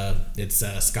 And it's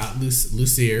Scott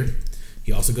Lucier.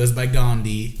 He also goes by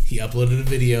Gandhi. He uploaded a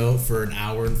video for 1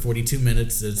 hour and 42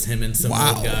 minutes. It's him and some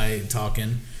old guy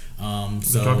talking.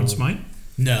 So talking Smite?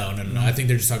 No. I think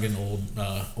they're just talking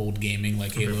old gaming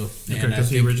like Halo. Okay, because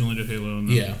he originally did Halo.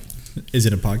 Yeah. Is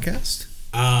it a podcast?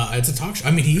 It's a talk show.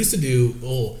 I mean, he used to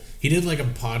do. He did like a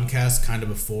podcast kind of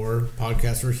before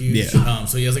podcasts were huge. Yeah.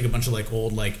 So he has like a bunch of like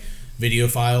old like video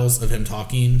files of him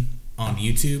talking on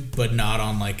YouTube, but not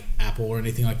on like Apple or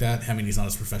anything like that. I mean, he's not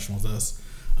as professional as us.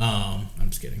 I'm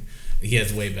just kidding. He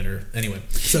has way better. Anyway,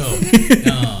 so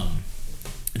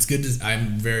it's good.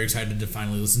 I'm very excited to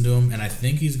finally listen to him, and I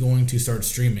think he's going to start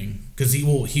streaming because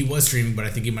he was streaming, but I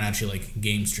think he might actually like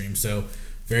game stream. So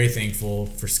very thankful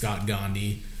for Scott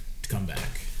Gandhi to come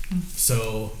back.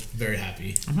 So very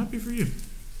happy. I'm happy for you.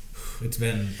 It's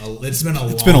been a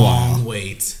long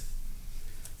wait.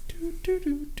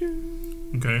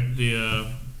 Okay.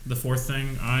 the fourth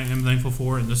thing I am thankful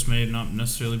for, and this may not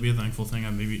necessarily be a thankful thing.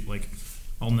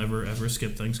 I'll never ever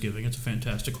skip Thanksgiving. It's a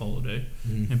fantastic holiday,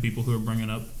 and people who are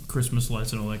bringing up Christmas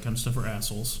lights and all that kind of stuff are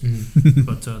assholes.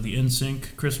 But the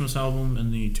NSYNC Christmas album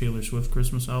and the Taylor Swift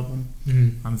Christmas album,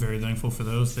 I'm very thankful for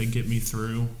those. They get me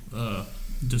through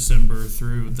December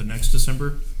through the next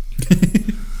December.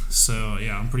 So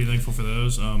yeah, I'm pretty thankful for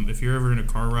those. If you're ever in a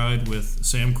car ride with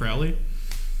Sam Crowley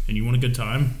and you want a good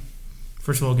time,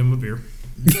 first of all, give him a beer.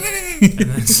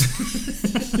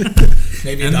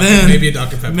 Maybe a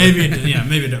Dr. Pepper.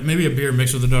 Maybe a beer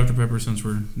mixed with a Dr. Pepper, since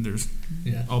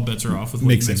all bets are off with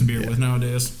what you mix beer with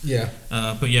nowadays. Yeah.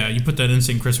 But yeah, you put that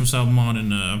NSYNC Christmas album on,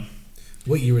 and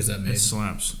what year was that made? It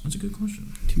slaps. That's a good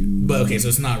question. But okay, so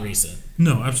it's not recent.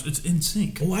 No, it's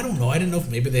NSYNC. Oh, I don't know. I didn't know if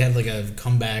maybe they had like a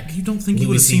comeback. You don't think you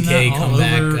would have seen that all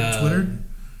over Twitter?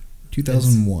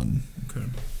 2001. Okay.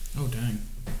 Oh dang.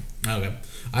 Okay.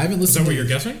 I haven't listened. Is that what you're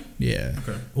guessing? Yeah.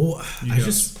 Okay. Well, what do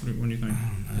you think?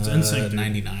 It's NSYNC.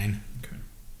 99. Okay.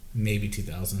 Maybe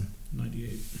 2000.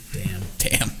 98.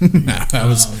 Damn. I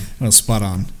was spot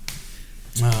on.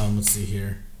 Let's see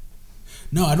here.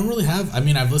 No, I don't really have. I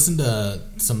mean, I've listened to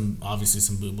some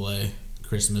Bublé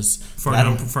Christmas. Fart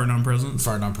on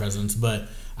Presents, but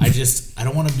I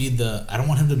don't want to be I don't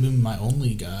want him to be my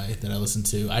only guy that I listen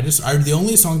to. The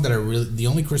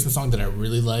only Christmas song that I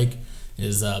really like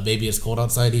is Baby It's Cold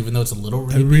Outside, even though it's a little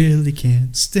rapey. I really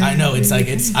can't stand I know,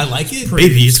 I like it.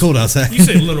 Baby It's Cold Outside. You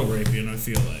say little rapey, and I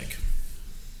feel like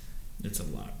it's a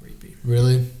lot rapey.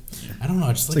 Really? Yeah. I don't know.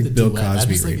 I just like the Bill duet.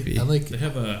 Cosby rapey. They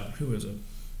have a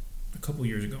couple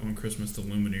years ago on Christmas, the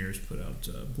Lumineers put out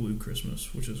Blue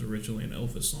Christmas, which is originally an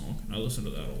Elvis song. And I listen to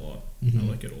that a lot. I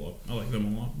like it a lot. I like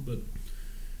them a lot. But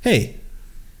hey.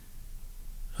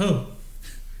 Oh.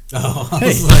 Oh. I hey.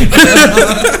 was like,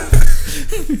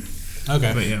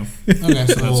 okay. But yeah. Okay.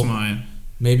 So that's mine.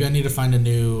 Maybe I need to find a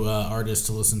new artist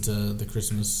to listen to the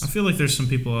Christmas. I feel like there's some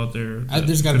people out there.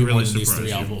 There's got to be really one of these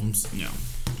 3 albums. Yeah.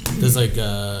 Does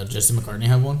Jesse McCartney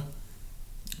have one?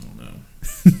 I don't know.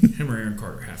 Him or Aaron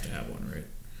Carter have to have one, right?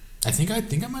 I think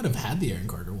I might have had the Aaron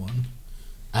Carter one.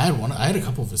 I had one. I had a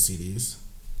couple of his CDs.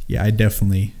 Yeah, I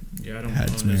definitely I don't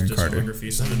had know some Aaron Carter.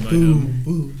 Boom,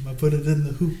 boom! I put it in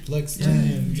the hoop like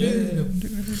jam.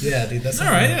 Yeah, dude, that's all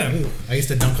right. Yeah, I used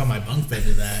to dunk on my bunk bed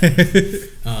to that.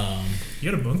 You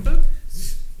had a bunk bed?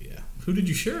 Yeah. Who did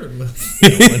you share it with?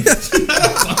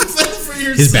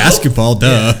 His basketball,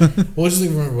 duh. Yeah. Well, I just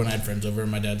remember when I had friends over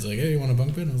and my dad's like, "Hey, you want a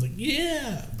bunk bed?" And I was like,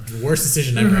 "Yeah." Worst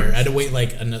decision ever. I had to wait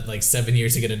like 7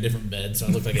 years to get a different bed, so I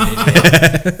looked like an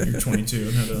idiot. You're 22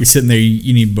 and had You're sitting there.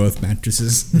 You need both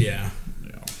mattresses. Yeah.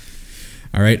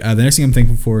 All right. The next thing I'm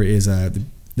thankful for is the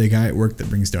guy at work that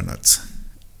brings donuts.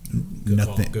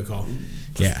 Good call.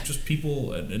 Just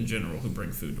people in general who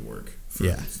bring food to work. For,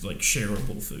 like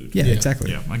shareable food. Yeah,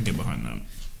 exactly. Yeah, I can get behind that.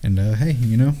 And hey,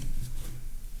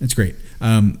 it's great.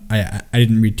 I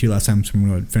didn't read 2 last time, so I'm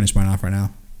going to finish mine off right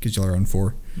now because y'all are on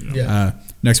 4. Yeah.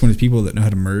 Next one is people that know how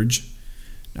to merge.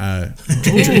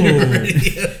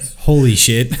 Holy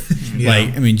shit! Yeah.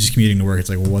 Like, I mean, just commuting to work, it's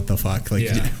like, well, what the fuck? Like,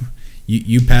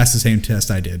 you passed the same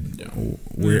test I did. Yeah.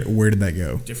 Where did that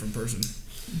go? Different person.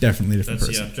 Definitely different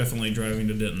person. Yeah, definitely driving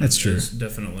to Denton. That's true.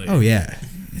 Definitely. Oh yeah,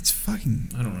 it's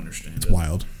fucking. I don't understand. It's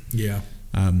wild. Yeah.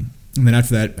 And then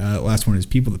after that, last one is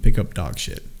people that pick up dog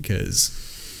shit because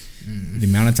the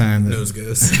amount of time that nose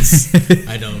goes.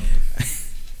 I don't.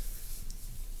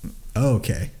 Oh,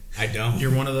 okay. I don't.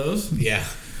 You're one of those? Yeah.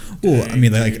 Well, I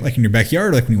mean, like in your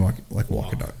backyard, or like when you walk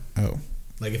a dog. Oh.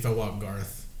 Like if I walk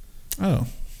Garth. Oh.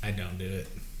 I don't do it.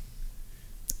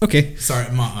 Okay. Sorry,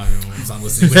 Mom's not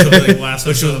listening. Last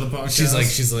episode of the podcast.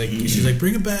 She's like,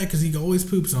 bring it back because he always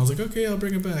poops. And I was like, okay, I'll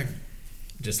bring it back.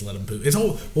 Just let him poop.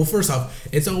 First off,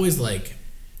 it's always like,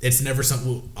 it's never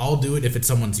something. I'll do it if it's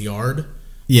someone's yard.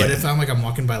 Yeah. But if I'm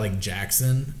walking by like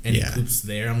Jackson and he poops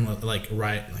there, I'm like, I'm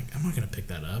not gonna pick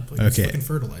that up. Like, it's fucking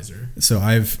fertilizer. So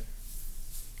I've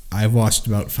washed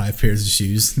about 5 pairs of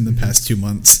shoes in the past 2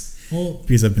 months. Well,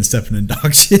 because I've been stepping in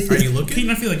dog shit. Are you looking?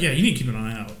 I feel like you need to keep an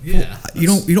eye out. Yeah.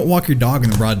 Well, you don't walk your dog in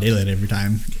the broad daylight every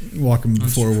time. You walk them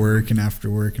before work and after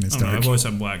work, and it's dark. I've always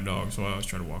had black dogs, so I always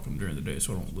try to walk them during the day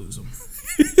so I don't lose them.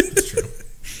 That's true.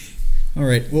 All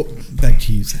right. Well, back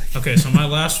to you, Zach. Okay, so my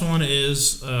last one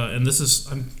is, and this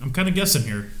is I'm kind of guessing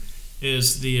here,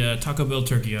 is the Taco Bell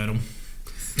turkey item.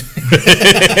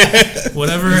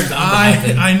 Whatever.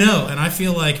 I know, and I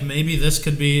feel like maybe this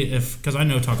could be because I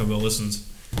know Taco Bell listens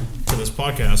to this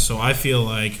podcast, so I feel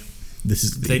like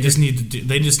they just need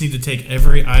to take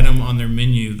every item on their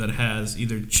menu that has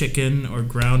either chicken or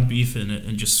ground beef in it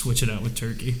and just switch it out with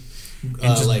turkey. And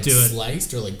just like do it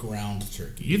sliced or like ground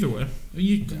turkey. Either way,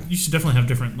 you should definitely have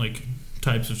different like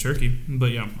types of turkey.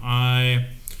 But yeah,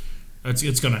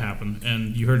 it's going to happen,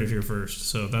 and you heard it here first.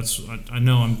 So I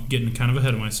know I'm getting kind of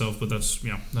ahead of myself, but that's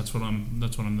what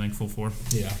I'm thankful for.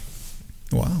 Yeah.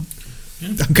 Wow.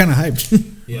 Yeah. I'm kind of hyped.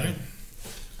 Yeah.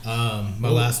 My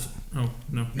last. Oh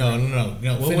no.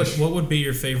 What would be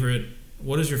your favorite?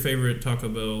 What is your favorite Taco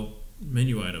Bell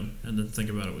menu item? And then think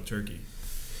about it with turkey.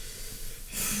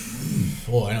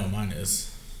 Oh, I know what mine is.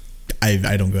 I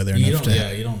don't go there enough.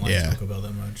 You don't like Taco Bell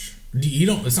that much.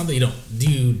 It's not that you don't. Do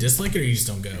you dislike it or you just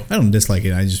don't go? I don't dislike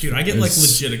it. I get like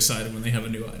legit excited when they have a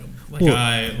new item.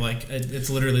 It's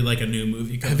literally like a new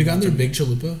movie. Have you gotten their Big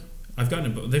Chalupa? I've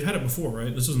gotten it. They've had it before,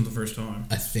 right? This isn't the first time.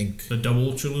 I think the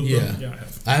double chalupa. Yeah, I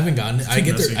have. I haven't gotten it. I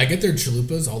get their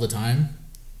chalupas all the time,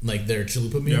 like their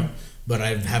chalupa meal. Yeah. But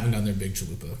I haven't gotten their Big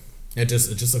Chalupa. It just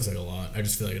looks like a lot. I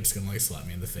just feel like it's gonna like slap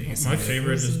me in the face. My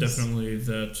favorite is definitely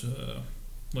that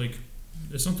like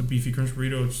it's not the beefy crunch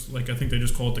burrito. It's like I think they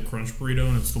just call it the crunch burrito,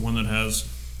 and it's the one that has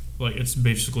like it's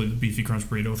basically the beefy crunch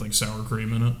burrito with like sour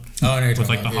cream in it. Oh, I know with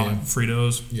like the hot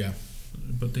Fritos. Yeah.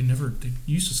 But they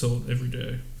used to sell it every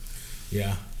day.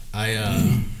 Yeah,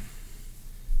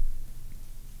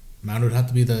 mine would have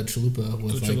to be the chalupa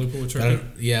with chalupa with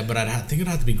turkey. But I think it'd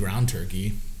have to be ground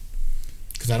turkey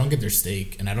because I don't get their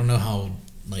steak, and I don't know how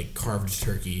like carved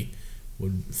turkey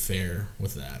would fare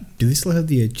with that. Do they still have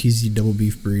the cheesy double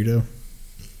beef burrito?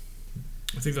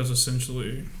 I think that's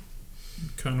essentially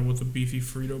kind of what the beefy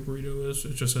Frito burrito is.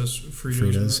 It just has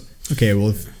Fritos. In it. Okay,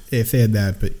 well if they had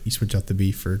that, but you switch out the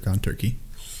beef for ground turkey.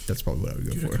 That's probably what I would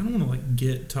go for. I kind of want to like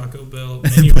get Taco Bell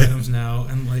menu items now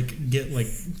and like get like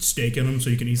steak in them so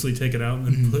you can easily take it out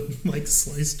and then put like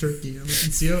sliced turkey in it and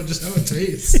see how it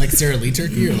tastes. Like Sara Lee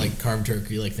turkey or like carved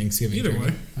turkey, like Thanksgiving. Either turkey?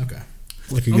 Way. Okay.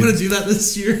 I'm gonna do that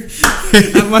this year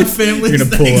at my family's. You're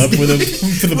gonna pull up with a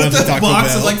bunch of Taco box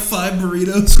Bell. of like 5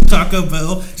 burritos from Taco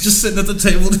Bell, just sitting at the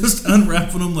table, just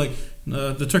unwrapping them like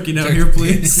the turkey down here,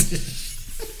 please.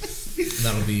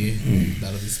 That'll be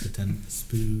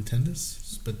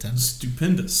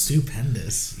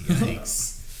stupendous.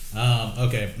 Yikes.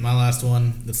 Okay, my last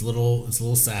one. It's a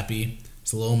little sappy.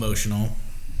 It's a little emotional.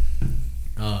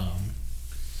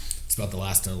 It's about the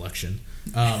last election.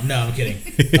 No, I'm kidding.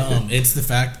 It's the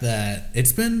fact that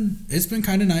it's been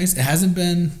kind of nice. It hasn't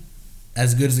been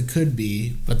as good as it could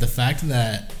be, but the fact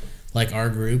that like our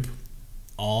group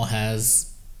all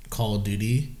has Call of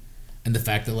Duty, and the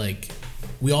fact that like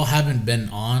we all haven't been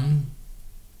on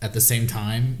at the same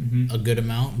time a good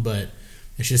amount, but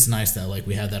it's just nice that like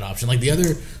we had that option. Like the other,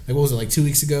 like what was it, like 2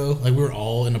 weeks ago? Like we were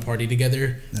all in a party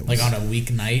together, like on a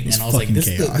weeknight, and I was like, this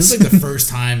is like the first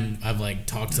time I've like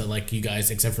talked to like you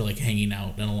guys, except for like hanging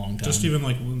out in a long time. Just even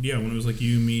like when it was like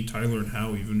you, me, Tyler, and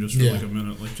Howie, even just for like a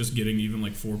minute, like just getting even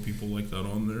like 4 people like that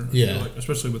on there. I feel like,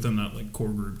 especially within that like core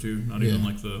group too, not even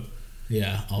like the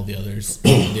all the others,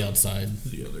 the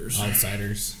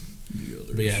outsiders.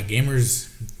 But yeah, gamers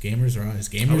rise.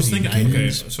 Gamers. I was thinking,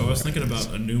 so I was thinking about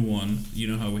a new one. You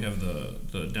know how we have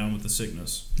the Down with the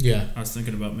Sickness. Yeah. I was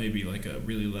thinking about maybe like a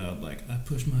really loud like I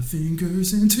push my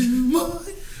fingers into my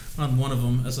on one of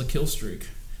them as a kill streak.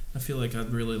 I feel like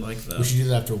I'd really like that. We should do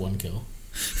that after 1 kill.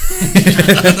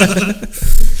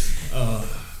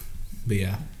 But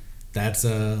yeah, that's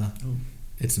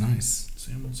it's nice.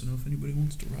 Sam wants to know if anybody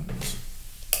wants to rise.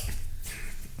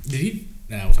 Did he?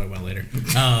 Nah, we'll talk about it later.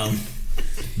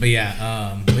 But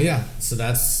yeah, so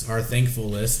that's our thankful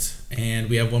list, and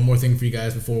we have one more thing for you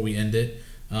guys before we end it.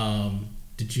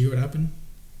 Did you hear what happened?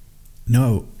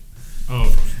 No.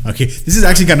 Oh. Okay, this is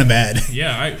actually kind of bad.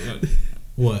 Yeah,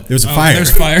 what? There was a fire.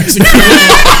 There's fires.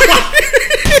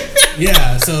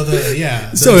 Yeah.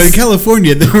 So in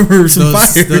California there were some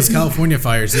fires. Those California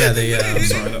fires. Yeah, they. I'm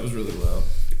sorry, that was really loud.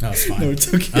 No, it's fine. No,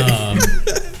 it's okay.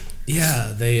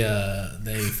 Yeah, they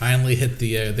finally hit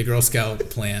the Girl Scout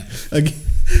plant. I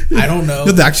don't know.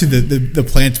 No, actually, the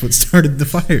plant's what started the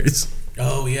fires.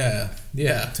 Oh yeah.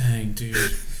 Dang, dude.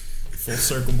 Full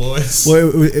circle, boys.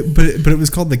 Well, but it was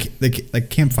called the like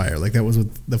campfire. Like that was what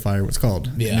the fire was called.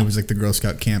 Yeah. And it was like the Girl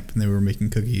Scout camp, and they were making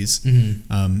cookies.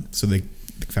 Mm-hmm. So the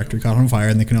factory caught on fire,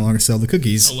 and they can no longer sell the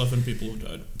cookies. 11 people have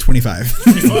died. 25.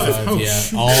 Oh,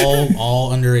 yeah,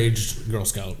 all underage Girl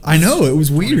Scout. I know, it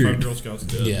was weird. 25 Girl Scouts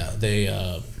dead.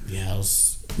 Yeah,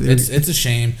 it's a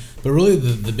shame, but really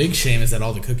the big shame is that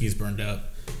all the cookies burned up,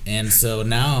 and so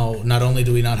now not only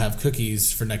do we not have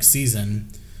cookies for next season,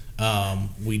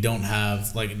 we don't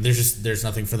have like there's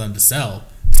nothing for them to sell.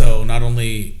 So not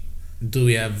only do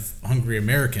we have hungry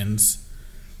Americans,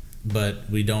 but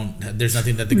we don't. There's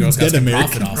nothing that the Girl Scouts can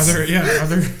profit off. Are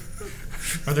there?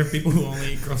 Are there people who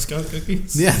only eat Girl Scout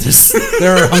cookies? Yeah,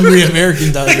 there are hungry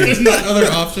Americans out there. There's not other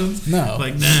options? No.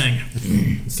 Like, dang.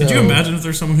 Could you imagine if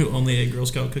there's someone who only ate Girl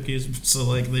Scout cookies, so,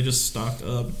 like, they just stocked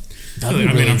up?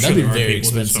 That'd be very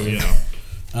expensive. You'd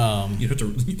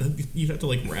have to,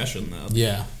 like, ration that.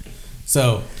 Yeah.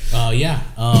 So,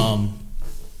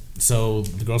 so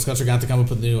the Girl Scouts are going to have to come up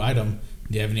with a new item.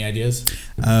 Do you have any ideas?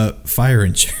 Fire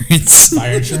insurance.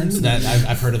 Fire insurance? That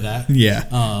I've heard of that. Yeah.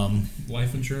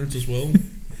 Life insurance as well.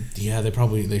 Yeah,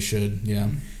 they should. Yeah.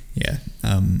 Yeah.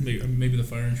 Maybe the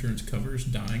fire insurance covers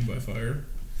dying by fire.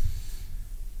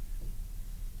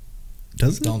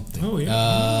 Does it? Don't think. Oh yeah.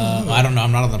 I don't know.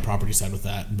 I'm not on the property side with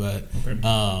that, but okay.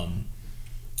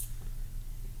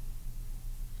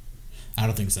 I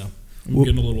don't think so. I'm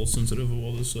getting a little sensitive of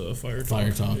all this fire talk.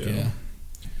 Fire talk, yeah.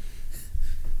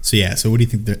 So what do you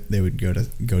think that they would go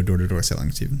door to door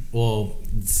selling, Stephen? Well,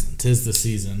 'tis the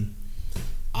season.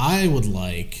 I would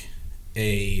like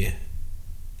I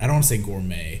don't want to say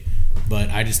gourmet, but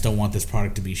I just don't want this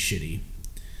product to be shitty.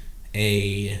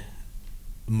 A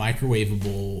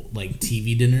microwavable like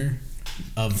TV dinner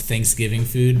of Thanksgiving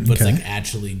food, but it's like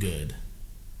actually good.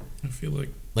 I feel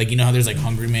like you know how there's like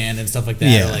Hungry Man and stuff like that.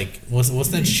 Yeah. Or like what's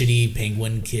that shitty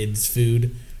Penguin Kids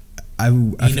food? I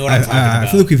know what I'm talking about. I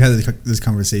feel like we've had this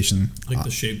conversation, like the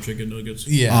shaped chicken nuggets,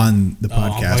 on the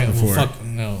podcast before.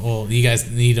 Well,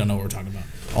 you don't know what we're talking about.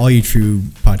 All you true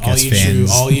podcast fans,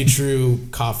 all you true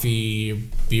coffee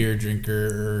beer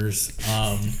drinkers,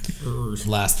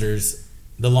 lasters,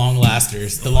 the long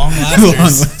lasters.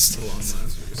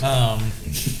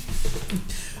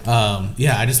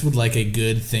 Yeah, I just would like a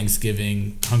good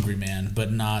Thanksgiving Hungry Man,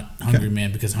 but not Hungry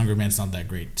Man because Hungry Man's not that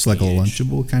great. It's like a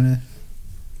Lunchable kind of,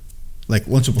 like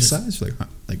Lunchable size, like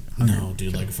hungry. No,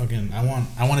 dude, like fucking. I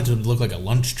want it to look like a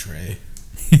lunch tray.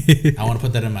 I want to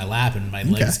put that in my lap and my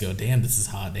legs go, damn, this is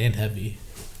hot and heavy.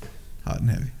 Hot and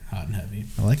heavy.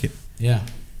 I like it. Yeah.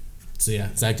 So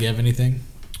yeah, Zach, do you have anything?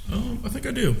 I think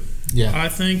I do. Yeah. I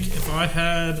think if I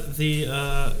had the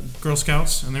Girl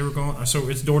Scouts and they were going, so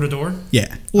it's door to door.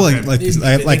 Yeah. Well, okay.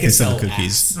 they sell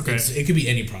cookies. Okay. It could be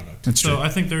any product. That's true. So I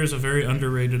think there is a very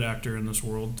underrated actor in this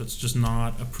world that's just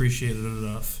not appreciated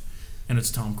enough, and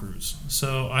it's Tom Cruise.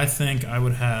 So I think I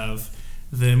would have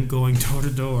them going door to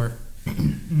door,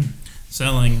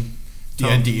 selling.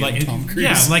 Tom Cruise.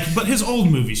 Yeah, but his old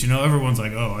movies, everyone's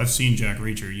like, oh, I've seen Jack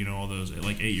Reacher, all those,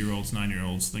 like 8-year-olds,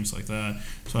 9-year-olds, things like that.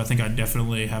 So I think I'd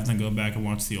definitely have them go back and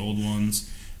watch the old ones.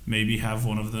 Maybe have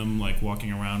one of them, like,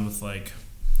 walking around with, like,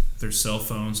 their cell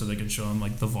phone so they can show them,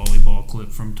 like, the volleyball clip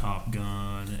from Top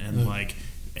Gun and, like,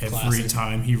 every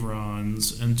time he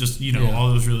runs and just,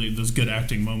 all those good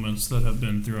acting moments that have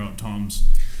been throughout Tom's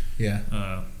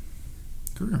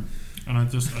career. And I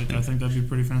think that'd be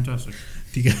pretty fantastic.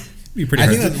 Be pretty I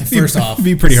hard. think that first off,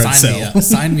 be pretty hard to sell.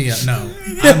 Sign me up. No,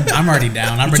 I'm already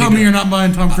down. I'm ready. Tell me you're not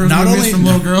buying Tom Cruise movies from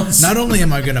little girls. Not only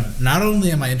am I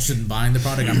interested in buying the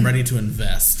product, I'm ready to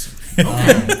invest.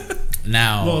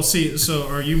 Now, well, see, so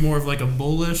are you more of like a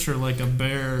bullish or like a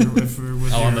bear?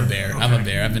 I'm a bear. Okay. I'm a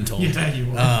bear. I've been told. Yeah,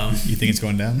 you are. You think it's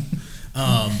going down?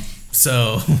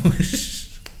 So,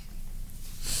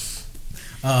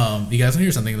 you guys want to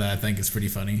hear something that I think is pretty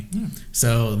funny? Yeah.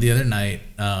 So the other night,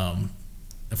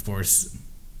 of course,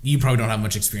 you probably don't have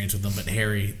much experience with them, but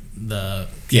Harry, the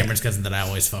Cameron's cousin that I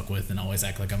always fuck with and always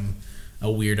act like I'm a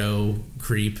weirdo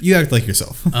creep. You act like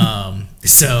yourself.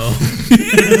 So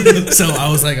I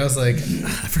was like, I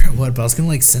forgot what, but I was gonna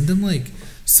like send him like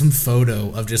some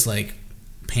photo of just like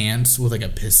pants with like a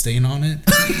piss stain on it.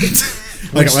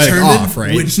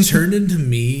 Which turned into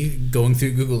me going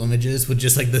through Google Images with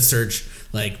just like the search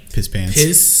like piss pants.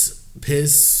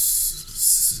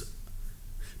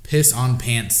 Piss on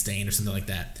pants stain or something like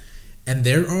that. And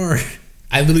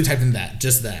I literally typed in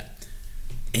just that.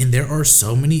 And there are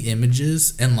so many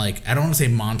images and like, I don't want to say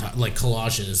montage, like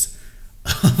collages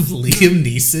of Liam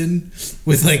Neeson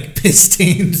with like piss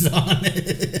stains on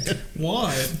it.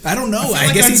 Why? I don't know.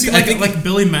 I guess I think like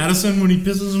Billy Madison when he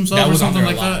pisses himself or something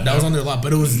like that. That was on there a lot,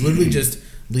 but it was literally just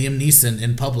Liam Neeson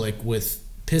in public with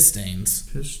piss stains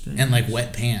and like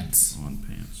wet pants. On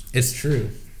pants. It's true.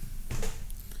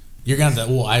 You're gonna have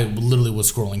to. Well, I literally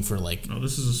was scrolling for like. Oh,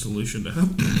 this is a solution to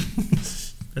help.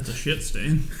 That's a shit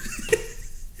stain.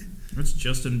 That's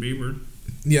Justin Bieber.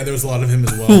 Yeah, there was a lot of him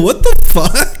as well. What the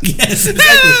fuck? Yes,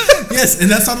 exactly. Yes, and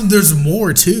that's not. There's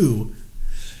more too.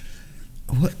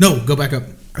 What? No, go back up.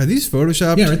 Are these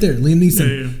photoshopped? Yeah, right there, Liam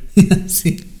Neeson. Yeah.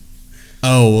 See?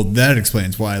 Oh, well, that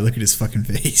explains why. Look at his fucking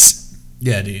face.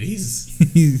 Yeah, dude,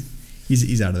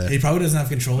 he's out of there. He probably doesn't have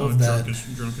control of that.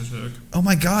 Drunk as heck. Oh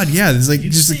my god, yeah, there's like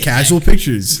just casual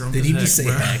pictures. Did he just say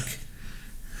heck?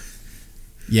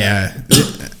 Yeah.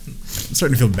 I'm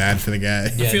starting to feel bad for the guy.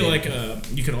 I feel like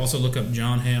you could also look up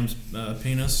John Hamm's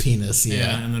penis. Penis,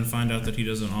 yeah. And then find out that he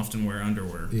doesn't often wear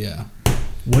underwear. Yeah.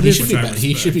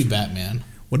 He should be Batman.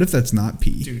 What if that's not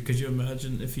pee? Dude, could you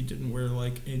imagine if he didn't wear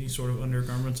like any sort of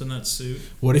undergarments in that suit?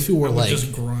 What if he wore like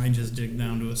just grind his dick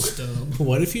down to a stub?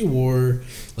 What if he wore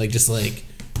like just like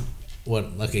what?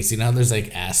 Okay, see now there's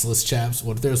like assless chaps.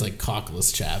 What if there was like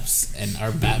cockless chaps and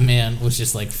our Batman was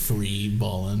just like free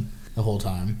balling the whole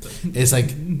time? It's like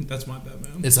that's my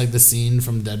Batman. It's like the scene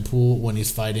from Deadpool when he's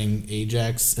fighting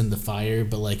Ajax in the fire,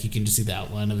 but like you can just see the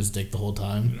outline of his dick the whole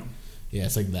time. Yeah,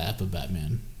 it's like that, but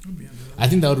Batman. I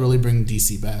think that would really bring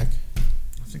DC back.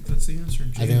 I think that's the answer.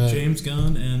 James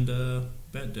Gunn and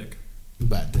Bat Dick.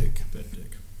 Bat Dick.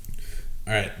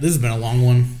 All right, this has been a long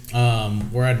one.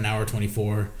 We're at an hour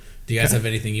 24. Do you guys have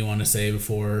anything you want to say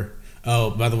before?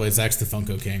 Oh, by the way, Zach's the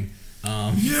Funko King.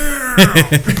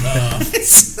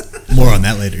 More on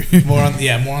that later. More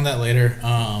on that later.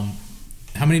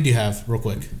 How many do you have, real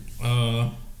quick?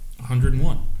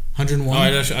 101.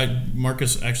 101.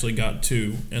 Marcus actually got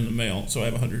 2 in the mail, so I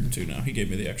have 102 now. He gave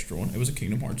me the extra one. It was a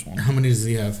Kingdom Hearts one. How many does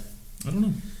he have? I don't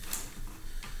know.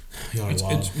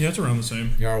 It's around the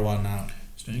same. You are wilding out.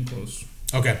 Staying close.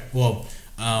 Okay, well,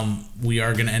 we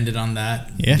are going to end it on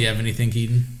that. Yeah. Do you have anything,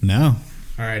 Keaton? No.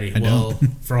 Alrighty. Well,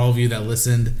 for all of you that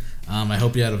listened, I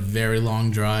hope you had a very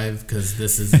long drive because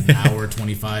this is an hour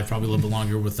 25, probably a little bit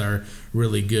longer with our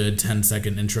really good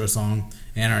 10-second intro song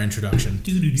and our introduction.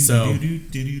 So,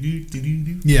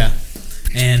 yeah.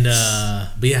 And,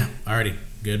 but yeah, alrighty.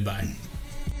 Goodbye.